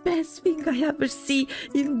was the best thing I ever see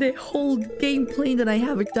in the whole gameplay that I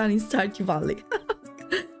have done in Stardew Valley.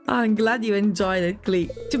 I'm glad you enjoyed it,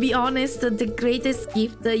 Klee. To be honest, the greatest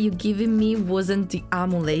gift you've given me wasn't the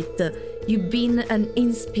amulet. You've been an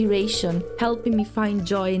inspiration, helping me find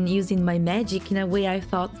joy in using my magic in a way I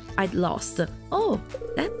thought I'd lost. Oh,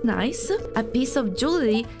 that's nice. A piece of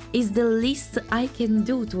jewelry is the least I can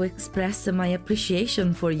do to express my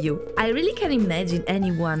appreciation for you. I really can't imagine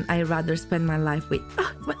anyone I'd rather spend my life with.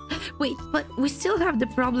 Wait, but we still have the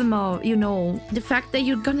problem of, you know, the fact that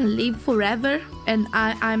you're gonna live forever and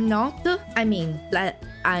I'm not. I mean,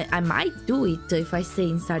 I might do it if I stay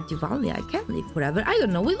in Stardew Valley. I can't live forever. I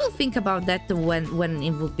don't know. We will think about that when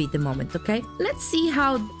it will be the moment, okay? Let's see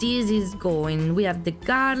how this is going. We have the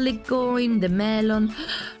garlic going, the melon.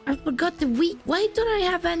 I forgot the wheat. Why don't I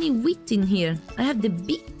have any wheat in here? I have the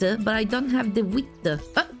beet, but I don't have the wheat.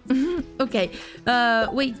 Okay,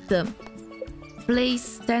 wait.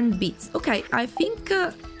 place 10 bits. Okay, I think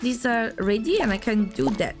these are ready and I can do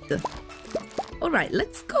that. Alright,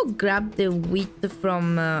 let's go grab the wheat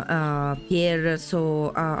from Pierre,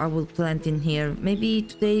 so I will plant in here. Maybe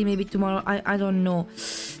today, maybe tomorrow, I don't know.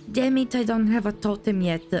 Damn it, I don't have a totem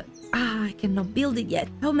yet. I cannot build it yet.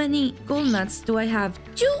 How many gold nuts do I have?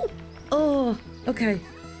 2! Oh, okay.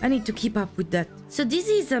 I need to keep up with that. So this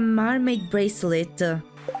is a mermaid bracelet.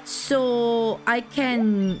 So I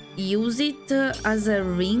can use it as a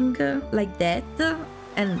ring like that.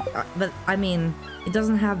 And but I mean, it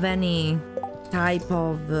doesn't have any type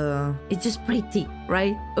of it's just pretty,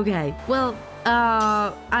 right? Okay, well,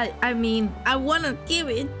 I mean, I wanna give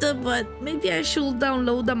it, but maybe I should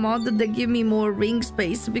download a mod that give me more ring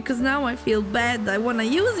space, because now I feel bad. I wanna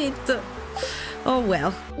use it. Oh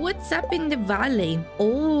well. What's up in the valley?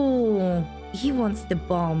 Oh, he wants the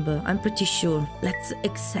bomb, I'm pretty sure. Let's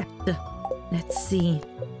accept. Let's see.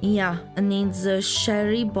 Yeah, it needs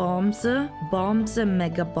sherry bombs, bombs and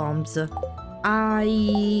mega bombs.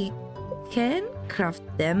 I can craft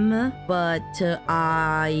them, but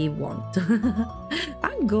I won't.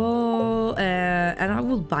 I'll go and I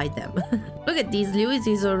will buy them. Look at this, Lewis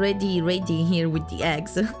is already ready here with the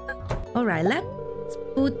eggs. Alright, let's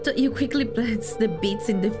put... You quickly place the bits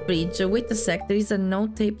in the fridge. Wait a sec, there is a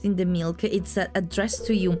note taped in the milk. It's addressed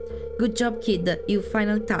to you. Good job, kid. Your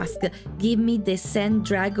final task. Give me the sand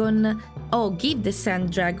dragon. Oh, give the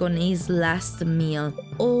sand dragon his last meal.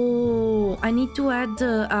 Oh, I need to add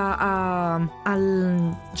a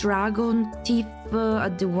dragon teeth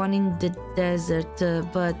at the one in the desert.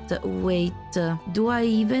 But wait, do I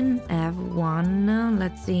even have one?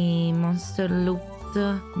 Let's see. Monster loot.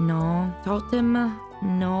 No. Totem.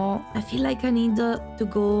 No. I feel like I need to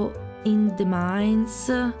go in the mines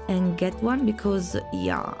and get one, because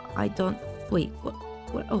yeah, I don't... Wait, what?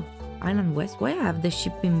 Oh, Island West. Why I have the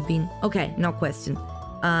shipping bin? Okay, no question.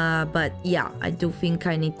 But yeah, I do think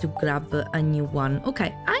I need to grab a new one.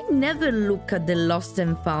 Okay, I never look at the lost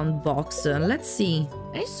and found box. Let's see.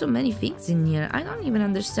 There's so many things in here. I don't even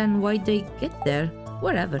understand why they get there.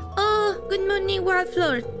 Whatever. Oh, good morning,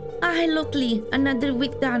 Wildflower. Ah, hello, Lee. Another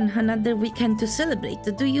week done, another weekend to celebrate.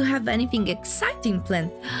 Do you have anything exciting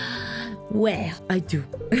planned? Well, I do.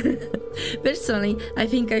 Personally, I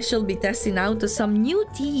think I shall be testing out some new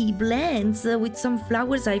tea blends with some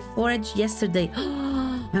flowers I foraged yesterday.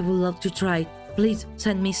 I would love to try. Please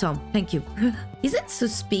send me some. Thank you. Isn't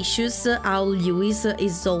suspicious how Lewis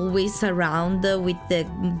is always around with the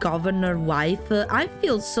governor wife? I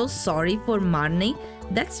feel so sorry for Marnie.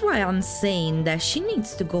 That's why I'm saying that she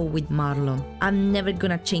needs to go with Marlon. I'm never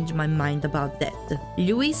gonna change my mind about that.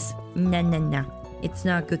 Lewis? Nah. It's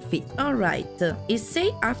not a good fit. Alright, it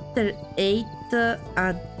say after 8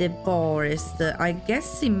 at the forest. I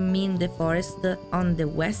guess it mean the forest on the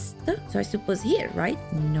west. So I suppose here, right?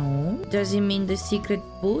 No. Does it mean the secret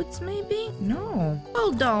woods, maybe? No.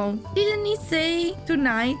 Hold on. Didn't he say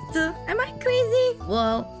tonight? Am I crazy?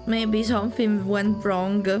 Well, maybe something went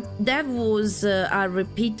wrong. That was a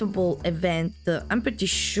repeatable event. I'm pretty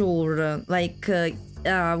sure.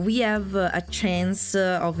 We have a chance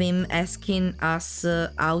of him asking us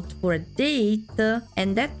out for a date,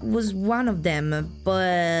 and that was one of them,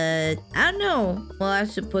 but I don't know. Well, I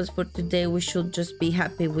suppose for today we should just be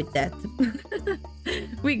happy with that.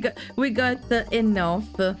 we got enough.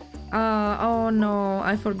 Oh no,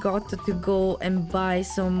 I forgot to go and buy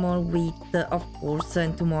some more wheat, of course,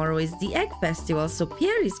 and tomorrow is the egg festival, so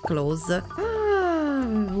Pierre is closed.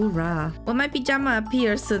 Hoorah. Well, my pajama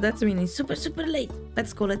appears, so that means it's super late.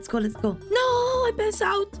 Let's go. No, I pass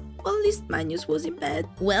out. Well, at least my news was in bed.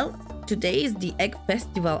 Well, today is the egg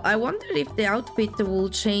festival. I wonder if the outfit will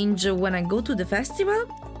change when I go to the festival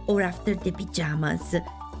or after the pajamas.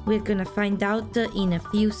 We're gonna find out in a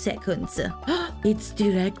few seconds. It's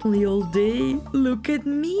directly all day. Look at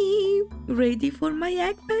me. Ready for my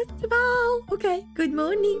egg festival. Okay, good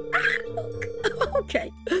morning. Look.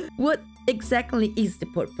 Okay. What exactly is the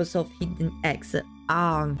purpose of hidden eggs?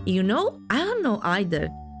 You know, I don't know either.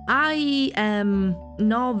 I am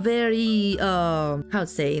not very, how to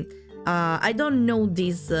say, I don't know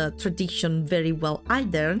this tradition very well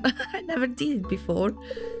either. I never did it before.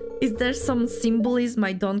 Is there some symbolism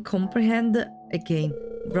I don't comprehend? Again,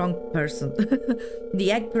 wrong person.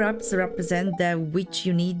 The egg perhaps represent that which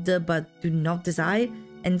you need but do not desire,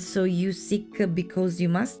 and so you seek because you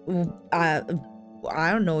must.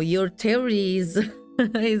 I don't know. Your theory is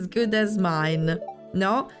as good as mine.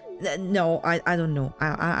 No, I don't know.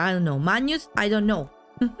 I don't know. Manius, I don't know.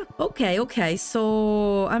 Okay.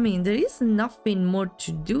 So I mean, there is nothing more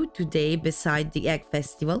to do today beside the egg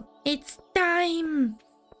festival. It's time.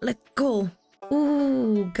 Let's go.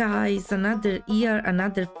 Ooh, guys, another year,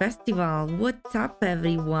 another festival. What's up,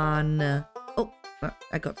 everyone? Oh,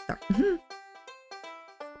 I got stuck.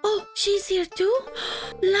 Oh, she's here too?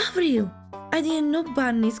 Love you. I didn't know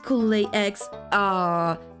bunnies could lay eggs.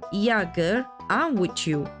 Yeah, girl, I'm with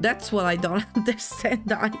you. That's what I don't understand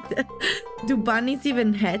either. Do bunnies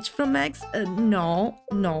even hatch from eggs? No,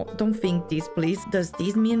 don't think this, please. Does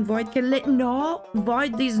this mean Void can lay? No,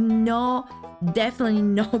 Void is definitely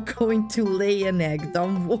not going to lay an egg,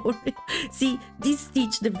 don't worry. See, this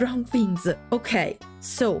teach the wrong things. Okay,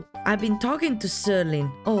 so I've been talking to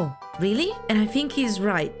Serling. Oh, really? And I think he's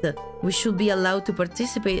right. We should be allowed to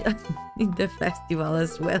participate in the festival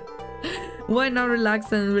as well. Why not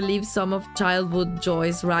relax and relieve some of childhood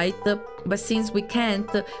joys, right? But since we can't,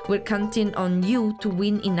 we're counting on you to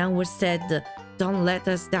win in our stead. Don't let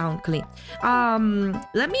us down, Clint.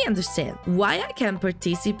 Let me understand. Why I can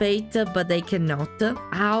participate, but they cannot?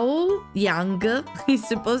 How young is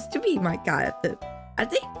supposed to be my character? Are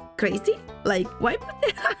they crazy? Like, why put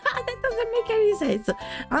that? That doesn't make any sense.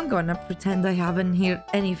 I'm gonna pretend I haven't heard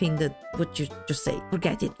anything that what you just say.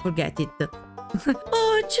 Forget it.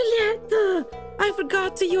 Oh, Juliette! I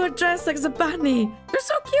forgot you are dressed like a bunny. You're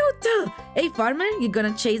so cute. Hey, farmer, you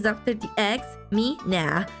gonna chase after the eggs? Me?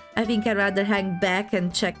 Nah. I think I'd rather hang back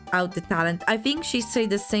and check out the talent. I think she said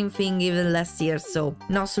the same thing even last year, so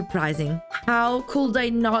not surprising. How could I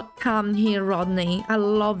not come here, Rodney? I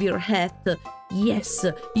love your hat. Yes,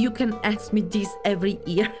 you can ask me this every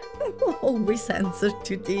year. Always answer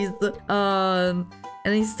to this.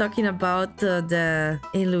 And he's talking about the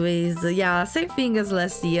Eloise. Yeah, same thing as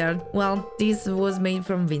last year. Well, this was made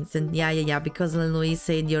from Vincent. Yeah, because Eloise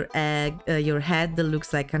said your head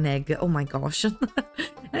looks like an egg. Oh my gosh.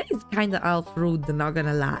 It's kind of half rude, not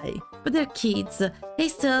gonna lie. But they're kids. Hey,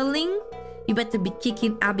 Sterling. You better be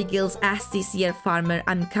kicking Abigail's ass this year, farmer.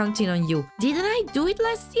 I'm counting on you. Didn't I do it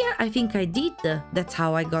last year? I think I did. That's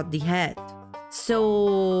how I got the hat.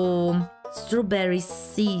 So, strawberry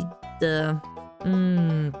seed. I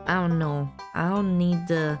don't know. I don't need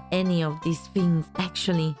any of these things,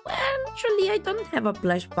 actually. Well, actually, I don't have a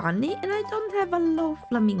plush bunny and I don't have a low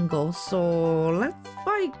flamingo. So, let's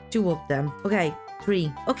buy 2 of them. Okay,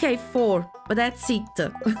 3. Okay, 4. But that's it.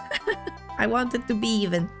 I wanted to be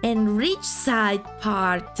even. And Ridgeside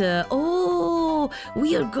part. Oh,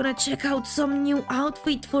 we are gonna check out some new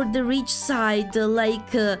outfit for the Ridgeside.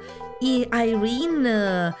 Like...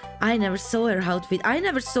 Irene, I never saw her outfit. I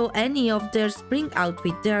never saw any of their spring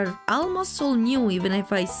outfit. They're almost all new, even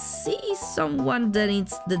if I see someone that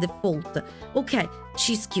it's the default. Okay,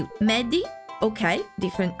 she's cute. Maddie, okay,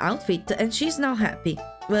 different outfit, and she's now happy.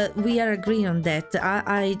 Well, we are agreeing on that.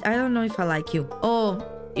 I don't know if I like you. Oh,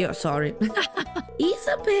 yeah, sorry.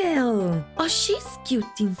 Isabel! Oh, she's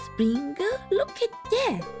cute in spring. Look at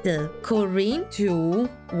that. Corinne too.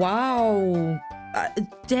 Wow.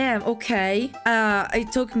 Damn, okay.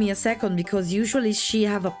 It took me a second because usually she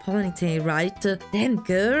have a ponytail, right? Damn,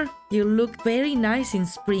 girl, you look very nice in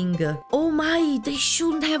spring. Oh my, they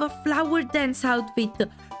shouldn't have a flower dance outfit.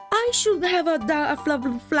 I should have a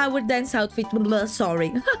flower dance outfit.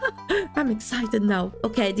 Sorry. I'm excited now.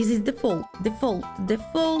 Okay, this is default.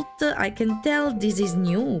 I can tell this is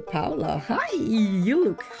new. Paula, hi, you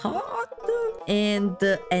look hot. And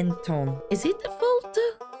Anton, is it default?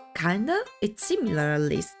 Kinda? It's similar at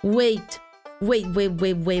least. Wait. Hold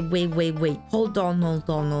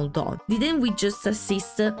on. Didn't we just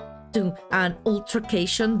assist to an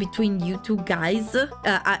altercation between you two guys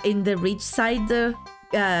in the Ridgeside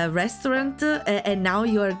restaurant? And now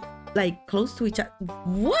you're like close to each other.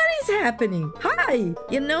 What is happening? Hi!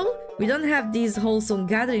 You know, we don't have this wholesome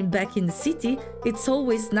gathering back in the city. It's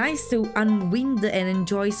always nice to unwind and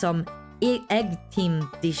enjoy some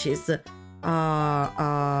egg-themed dishes.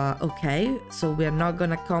 Okay, so we're not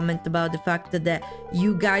gonna comment about the fact that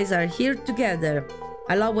you guys are here together.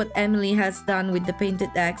 I love what Emily has done with the painted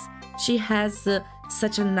eggs. She has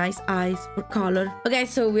such a nice eyes for color. Okay,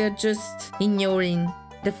 so we're just ignoring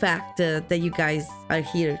the fact that you guys are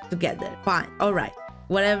here together. Fine, alright,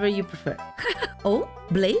 whatever you prefer. Oh,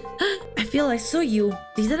 Blade? I feel I saw you,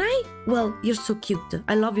 didn't I? Well, you're so cute.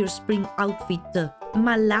 I love your spring outfit.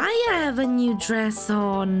 Malaya have a new dress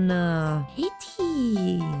on.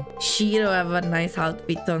 Hitty. Shiro have a nice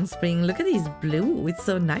outfit on spring. Look at his blue. It's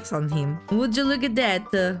so nice on him. Would you look at that?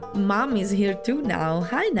 Mom is here too now.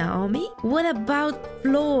 Hi, Naomi. What about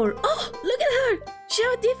Floor? Oh, look at her. She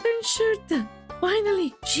have a different shirt.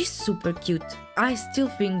 Finally. She's super cute. I still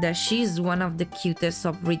think that she's one of the cutest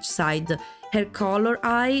of Ridgeside. Her color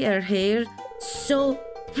eye, her hair, so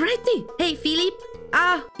pretty. Hey, Philip.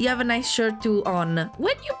 Ah, you have a nice shirt too on.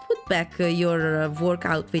 When you put back your work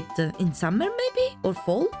outfit in summer maybe? Or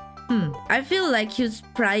fall? I feel like your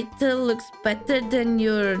sprite looks better than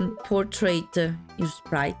your portrait. Your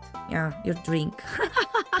sprite? Yeah, your drink.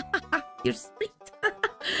 Your sprite.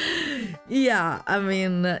 Yeah, I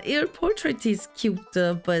mean, your portrait is cute,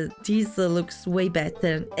 but this looks way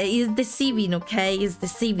better. It's deceiving, okay? It's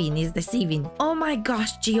deceiving, it's deceiving. Oh my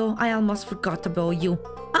gosh, Gio, I almost forgot about you.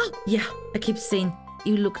 Oh, yeah, I keep saying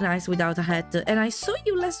you look nice without a hat. And I saw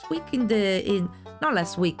you last week not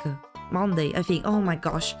last week, Monday, I think. Oh my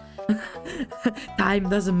gosh. Time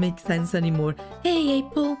doesn't make sense anymore. Hey,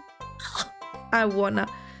 April. I wanna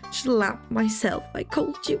slap myself. I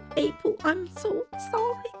called you April. I'm so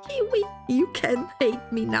sorry, Kiwi. You can hate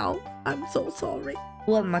me now. I'm so sorry.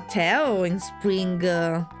 Well, Matteo in spring,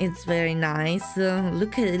 it's very nice.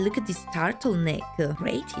 Look at this turtleneck.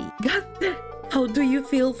 Pretty. God, how do you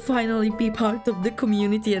feel finally be part of the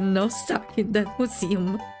community and not stuck in that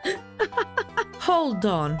museum? Hold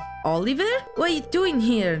on. Oliver? What are you doing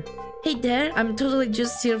here? Hey there, I'm totally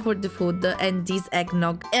just here for the food and this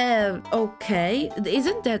eggnog. Okay.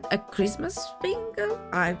 Isn't that a Christmas thing?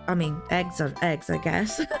 I mean, eggs are eggs, I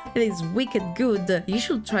guess. It is wicked good. You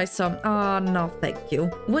should try some. Oh, no, thank you.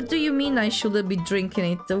 What do you mean I shouldn't be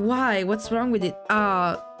drinking it? Why? What's wrong with it?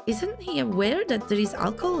 Isn't he aware that there is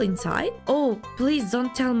alcohol inside? Oh, please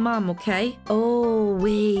don't tell mom, okay? Oh,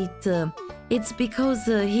 wait. It's because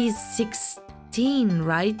he's 16,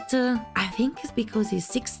 right? I think it's because he's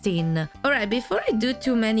 16. Alright, before I do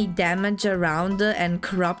too many damage around and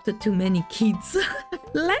corrupt too many kids,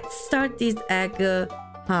 let's start this egg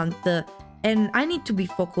hunt. And I need to be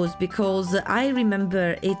focused because I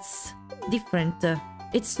remember it's different.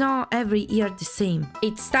 It's not every year the same.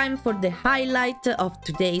 It's time for the highlight of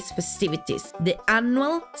today's festivities. The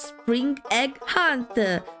annual spring egg hunt.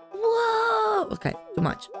 Whoa! Okay, too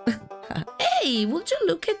much. Hey, would you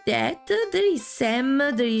look at that? There is Sam,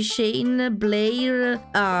 there is Shane, Blair,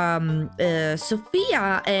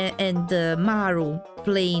 Sophia, and Maru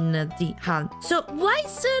playing the hunt. So why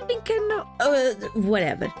Sterling cannot?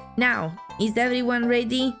 Whatever. Now, is everyone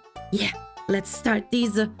ready? Yeah, let's start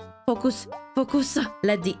this. Focus, focus.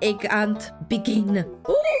 Let the egg hunt begin.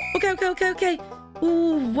 Ooh, okay.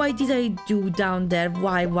 Ooh, why did I do down there?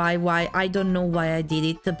 Why? I don't know why I did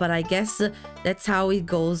it, but I guess that's how it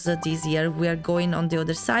goes this year. We are going on the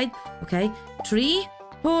other side. Okay, 3,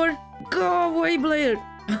 4, go away, Blair.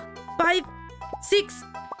 5, 6,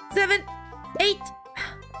 7, 8.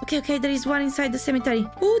 Okay, there is one inside the cemetery.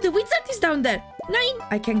 Ooh, the wizard is down there. 9.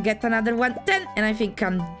 I can get another one. 10, and I think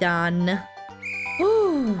I'm done.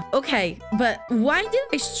 Ooh, okay, but why did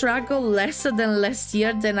I struggle less than last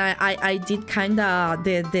year than I did kinda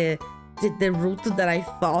the route that I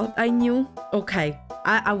thought I knew? Okay,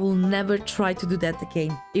 I will never try to do that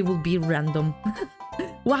again. It will be random.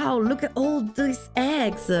 Wow, look at all these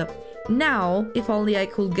eggs. Now, if only I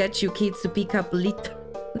could get you kids to pick up litter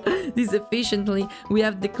this efficiently, we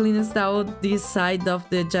have the cleanest out this side of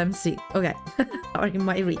the gem sea. Okay, sorry,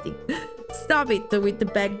 my reading. Stop it with the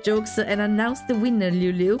bag jokes and announce the winner,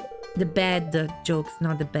 Lulu. The bad jokes,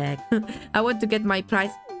 not the bag. I want to get my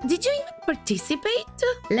prize. Did you even participate?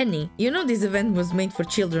 Lenny, you know this event was made for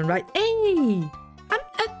children, right? Hey!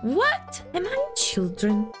 What? Am I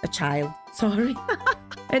children? A child. Sorry.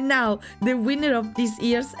 And now, the winner of this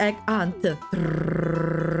year's egg hunt. Yeah,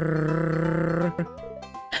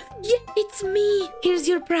 it's me. Here's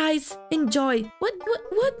your prize. Enjoy. What?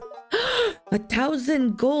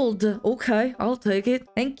 1,000 gold. Okay, I'll take it.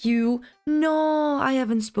 Thank you. No, I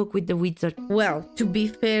haven't spoke with the wizard. Well, to be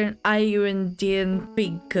fair, I even didn't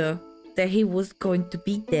think that he was going to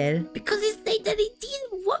be there because he said that he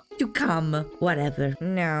didn't want to come. Whatever.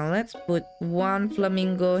 Now, let's put one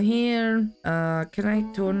flamingo here. Can I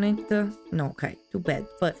turn it? No, okay, too bad.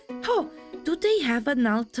 But, oh, do they have an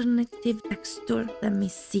alternative texture? Let me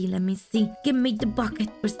see. Give me the bucket.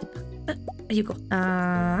 Where's the bucket? There you go.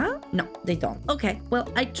 No, they don't. Okay, well,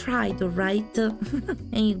 I tried, alright? There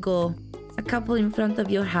you go. A couple in front of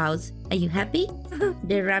your house. Are you happy?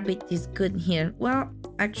 The rabbit is good here. Well,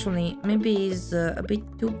 actually, maybe he's a bit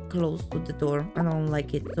too close to the door. I don't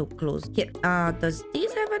like it so close. Here, does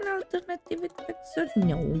this have an alternative texture?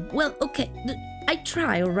 No. Well, okay. I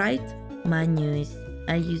try, alright? Manus,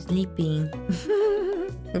 are you sleeping?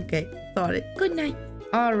 Okay, sorry. Good night.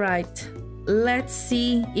 Alright. Let's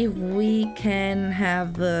see if we can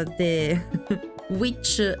have the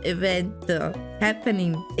witch event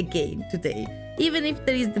happening again today. Even if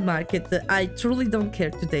there is the market, I truly don't care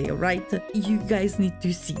today, alright? You guys need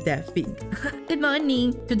to see that thing. Good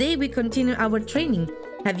morning! Today we continue our training.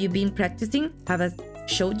 Have you been practicing? Have I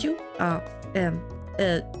showed you?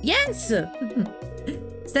 Yes!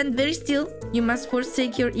 Stand very still. You must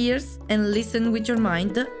forsake your ears and listen with your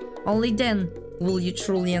mind. Only then will you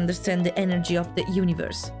truly understand the energy of the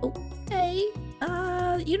universe. Okay.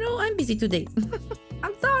 You know, I'm busy today.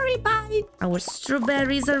 I'm sorry, bye. Our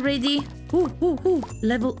strawberries are ready. Ooh.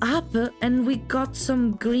 Level up, and we got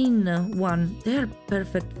some green one. They're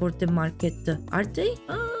perfect for the market. Are they?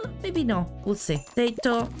 Maybe no. We'll see.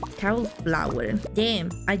 Potato, cauliflower.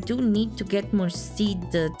 Damn, I do need to get more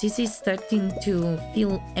seed. This is starting to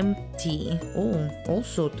feel empty. Oh,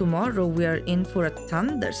 also tomorrow we are in for a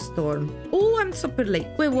thunderstorm. Oh, I'm super late.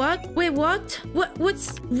 Wait, what?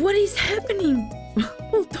 What is happening?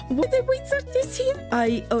 Hold on, what the wizard is here?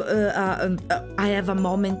 I have a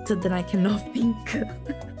moment that I cannot think.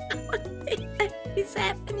 What the heck is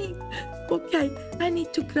happening? Okay, I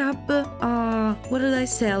need to grab, what did I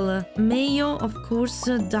sell? Mayo, of course,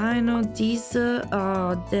 dino, this,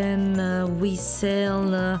 then we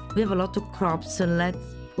sell, we have a lot of crops, so let's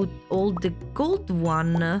put all the gold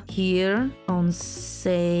one here on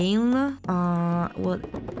sale. What?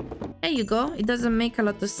 There you go. It doesn't make a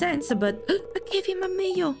lot of sense, but I gave him a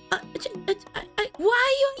mayo. Why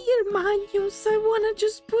are you here, Magnus? I wanna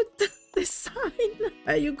just put the sign.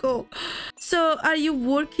 There you go. So, are you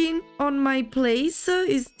working on my place?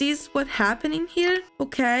 Is this what happening here?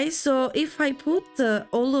 Okay, so if I put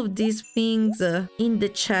all of these things in the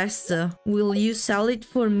chest, will you sell it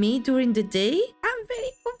for me during the day? I'm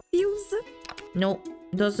very confused. No,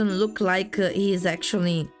 doesn't look like he is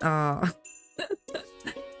actually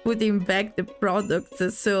putting back the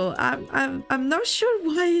products, so I'm not sure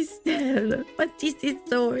why he's there, but this is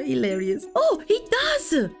so hilarious. Oh, he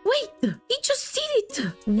does! Wait, he just did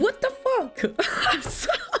it! What the fuck?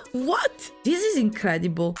 What? This is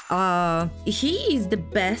incredible. He is the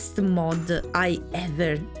best mod I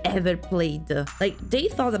ever played. Like, they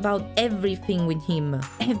thought about everything with him.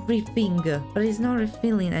 Everything. But he's not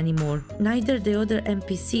refilling anymore. Neither the other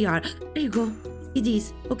NPC are. There you go. It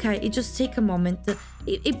is. Okay, it just take a moment.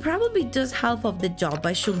 It probably does half of the job.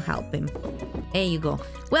 I should help him. There you go.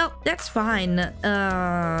 Well, that's fine.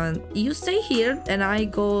 You stay here and I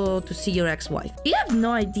go to see your ex-wife. You have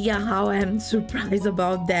no idea how I'm surprised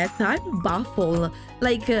about that. I'm baffled.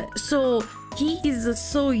 Like, so he is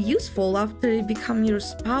so useful after he become your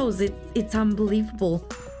spouse. It's unbelievable.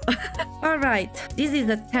 All right, this is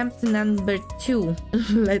attempt number 2.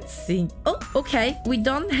 Let's see. Oh, okay, we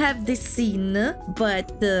don't have this scene,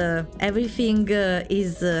 but everything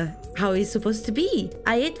is how it's supposed to be.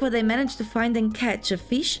 I ate what I managed to find and catch: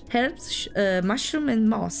 fish, herbs, mushroom and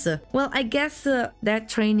moss. Well, I guess that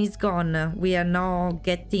train is gone. We are now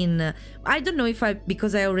getting I don't know if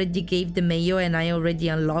because I already gave the mayo and I already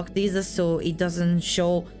unlocked this, so it doesn't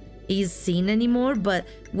show his scene anymore. But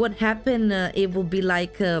what happened, it will be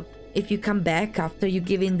like if you come back after you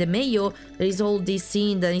give in the mayo, there is all this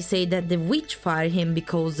scene that he say that the witch fired him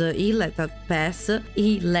because he let us pass.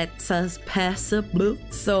 He lets us pass.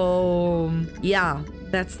 So yeah,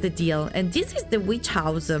 that's the deal. And this is the witch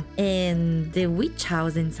house, and the witch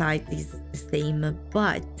house inside is the same,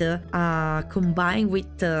 but combined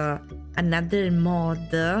with another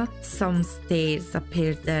mod, some stairs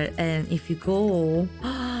appear there, and if you go,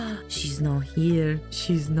 she's not here.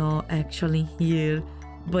 She's not actually here.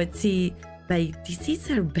 But see, like, this is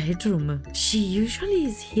her bedroom. She usually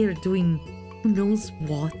is here doing who knows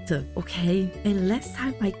what, okay? And last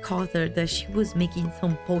time I caught her that she was making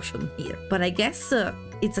some potion here. But I guess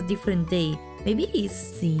it's a different day. Maybe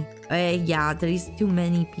it's yeah, there is too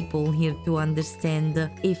many people here to understand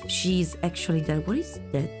if she's actually there. What is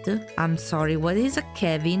that? I'm sorry, what is a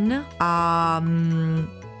Kevin?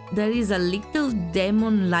 There is a little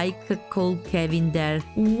demon-like called Kevin there.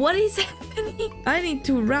 What is happening? I need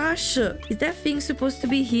to rush. Is that thing supposed to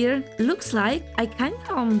be here? Looks like I kind of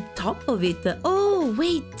on top of it. Oh,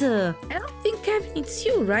 wait. I don't think Kevin, it's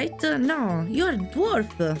you, right? No, you're a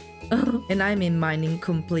dwarf. And I'm in mining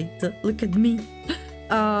complete. Look at me.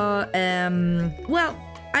 Well,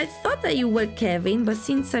 I thought that you were Kevin, but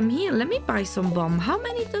since I'm here, let me buy some bomb. How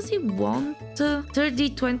many does he want? 30,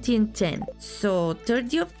 20, and 10. So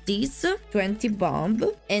 30 of these, 20 bomb,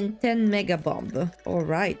 and 10 mega bomb. All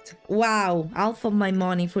right. Wow, half of my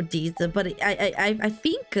money for these, but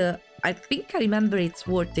I think I remember it's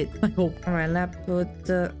worth it. I hope. All right, let's put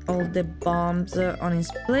all the bombs on his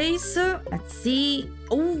place. Let's see.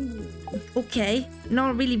 Oh, okay.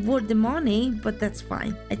 Not really worth the money, but that's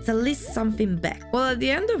fine. It's at least something back. Well, at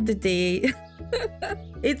the end of the day,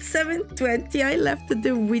 It's 7:20. I left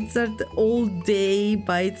the wizard all day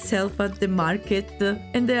by itself at the market,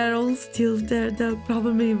 and they are all still there. They're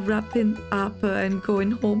probably wrapping up and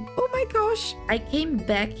going home. Oh my gosh. I came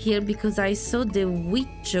back here because I saw the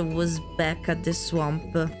witch was back at the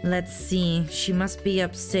swamp. Let's see. She must be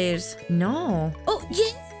upstairs. No. Oh,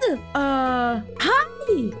 yes. Hi!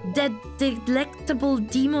 That delectable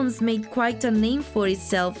demon's made quite a name for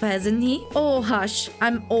itself, hasn't he? Oh, hush.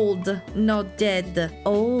 I'm old, not dead.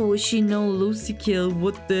 Oh, she know Lucy Kill.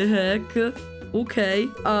 What the heck? Okay.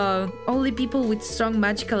 Only people with strong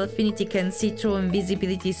magical affinity can see through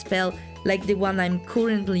invisibility spell like the one I'm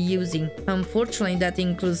currently using. Unfortunately, that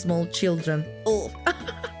includes small children. Oh.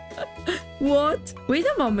 What? Wait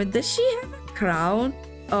a moment. Does she have a crown?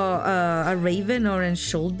 A raven orange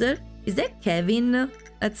shoulder? Is that Kevin?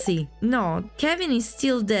 Let's see. No, Kevin is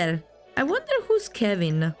still there. I wonder who's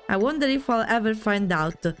Kevin. I wonder if I'll ever find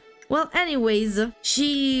out. Well, anyways,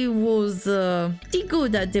 she was pretty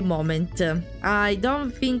good at the moment. I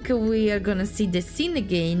don't think we are gonna see the scene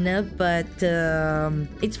again, but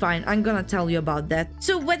it's fine. I'm gonna tell you about that.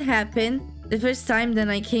 So what happened? The first time that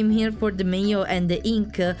I came here for the mayo and the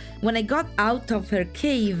ink, when I got out of her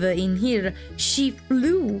cave in here, she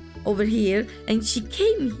flew over here and she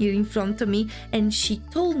came here in front of me and she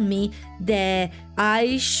told me that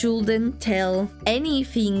I shouldn't tell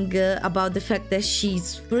anything about the fact that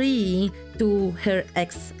she's free to her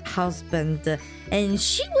ex-husband. And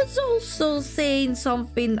she was also saying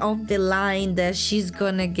something of the line that she's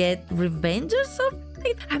gonna get revenge or something.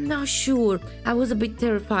 I'm not sure. I was a bit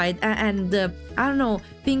terrified and I don't know,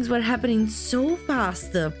 things were happening so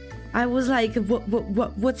fast. I was like,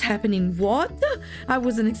 what's happening? What? I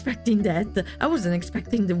wasn't expecting that. I wasn't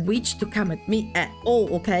expecting the witch to come at me at all,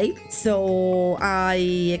 okay? So I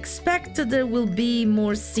expect there will be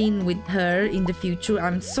more scene with her in the future.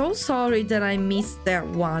 I'm so sorry that I missed that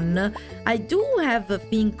one. I do have a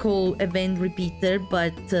thing called event repeater,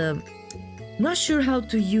 but not sure how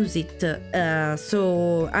to use it,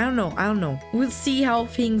 so I don't know. We'll see how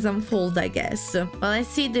things unfold, I guess. Well, I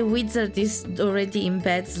see the wizard is already in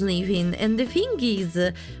bed sleeping, and the thing is,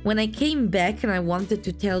 when I came back and I wanted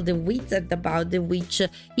to tell the wizard about the witch,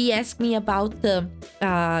 he asked me about the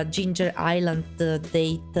Ginger Island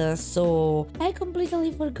date, so I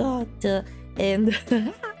completely forgot. And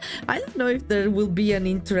I don't know if there will be an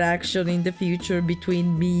interaction in the future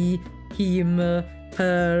between me, him,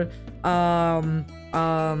 her. I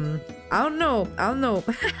don't know.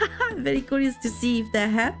 I'm very curious to see if that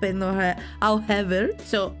happened or however.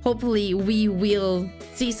 So hopefully we will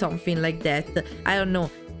see something like that. I don't know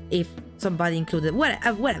if somebody included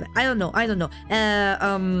whatever. I don't know.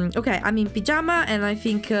 Okay, I'm in pajama and I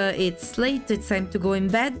think it's late. It's time to go in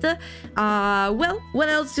bed. Well, what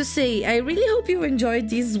else to say? I really hope you enjoyed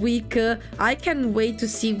this week. I can't wait to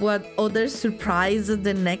see what other surprise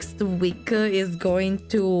the next week is going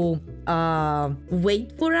to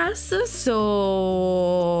wait for us.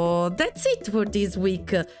 So that's it for this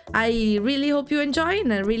week. I really hope you enjoy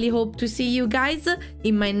and I really hope to see you guys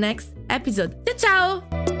in my next episode.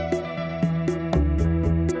 Ciao!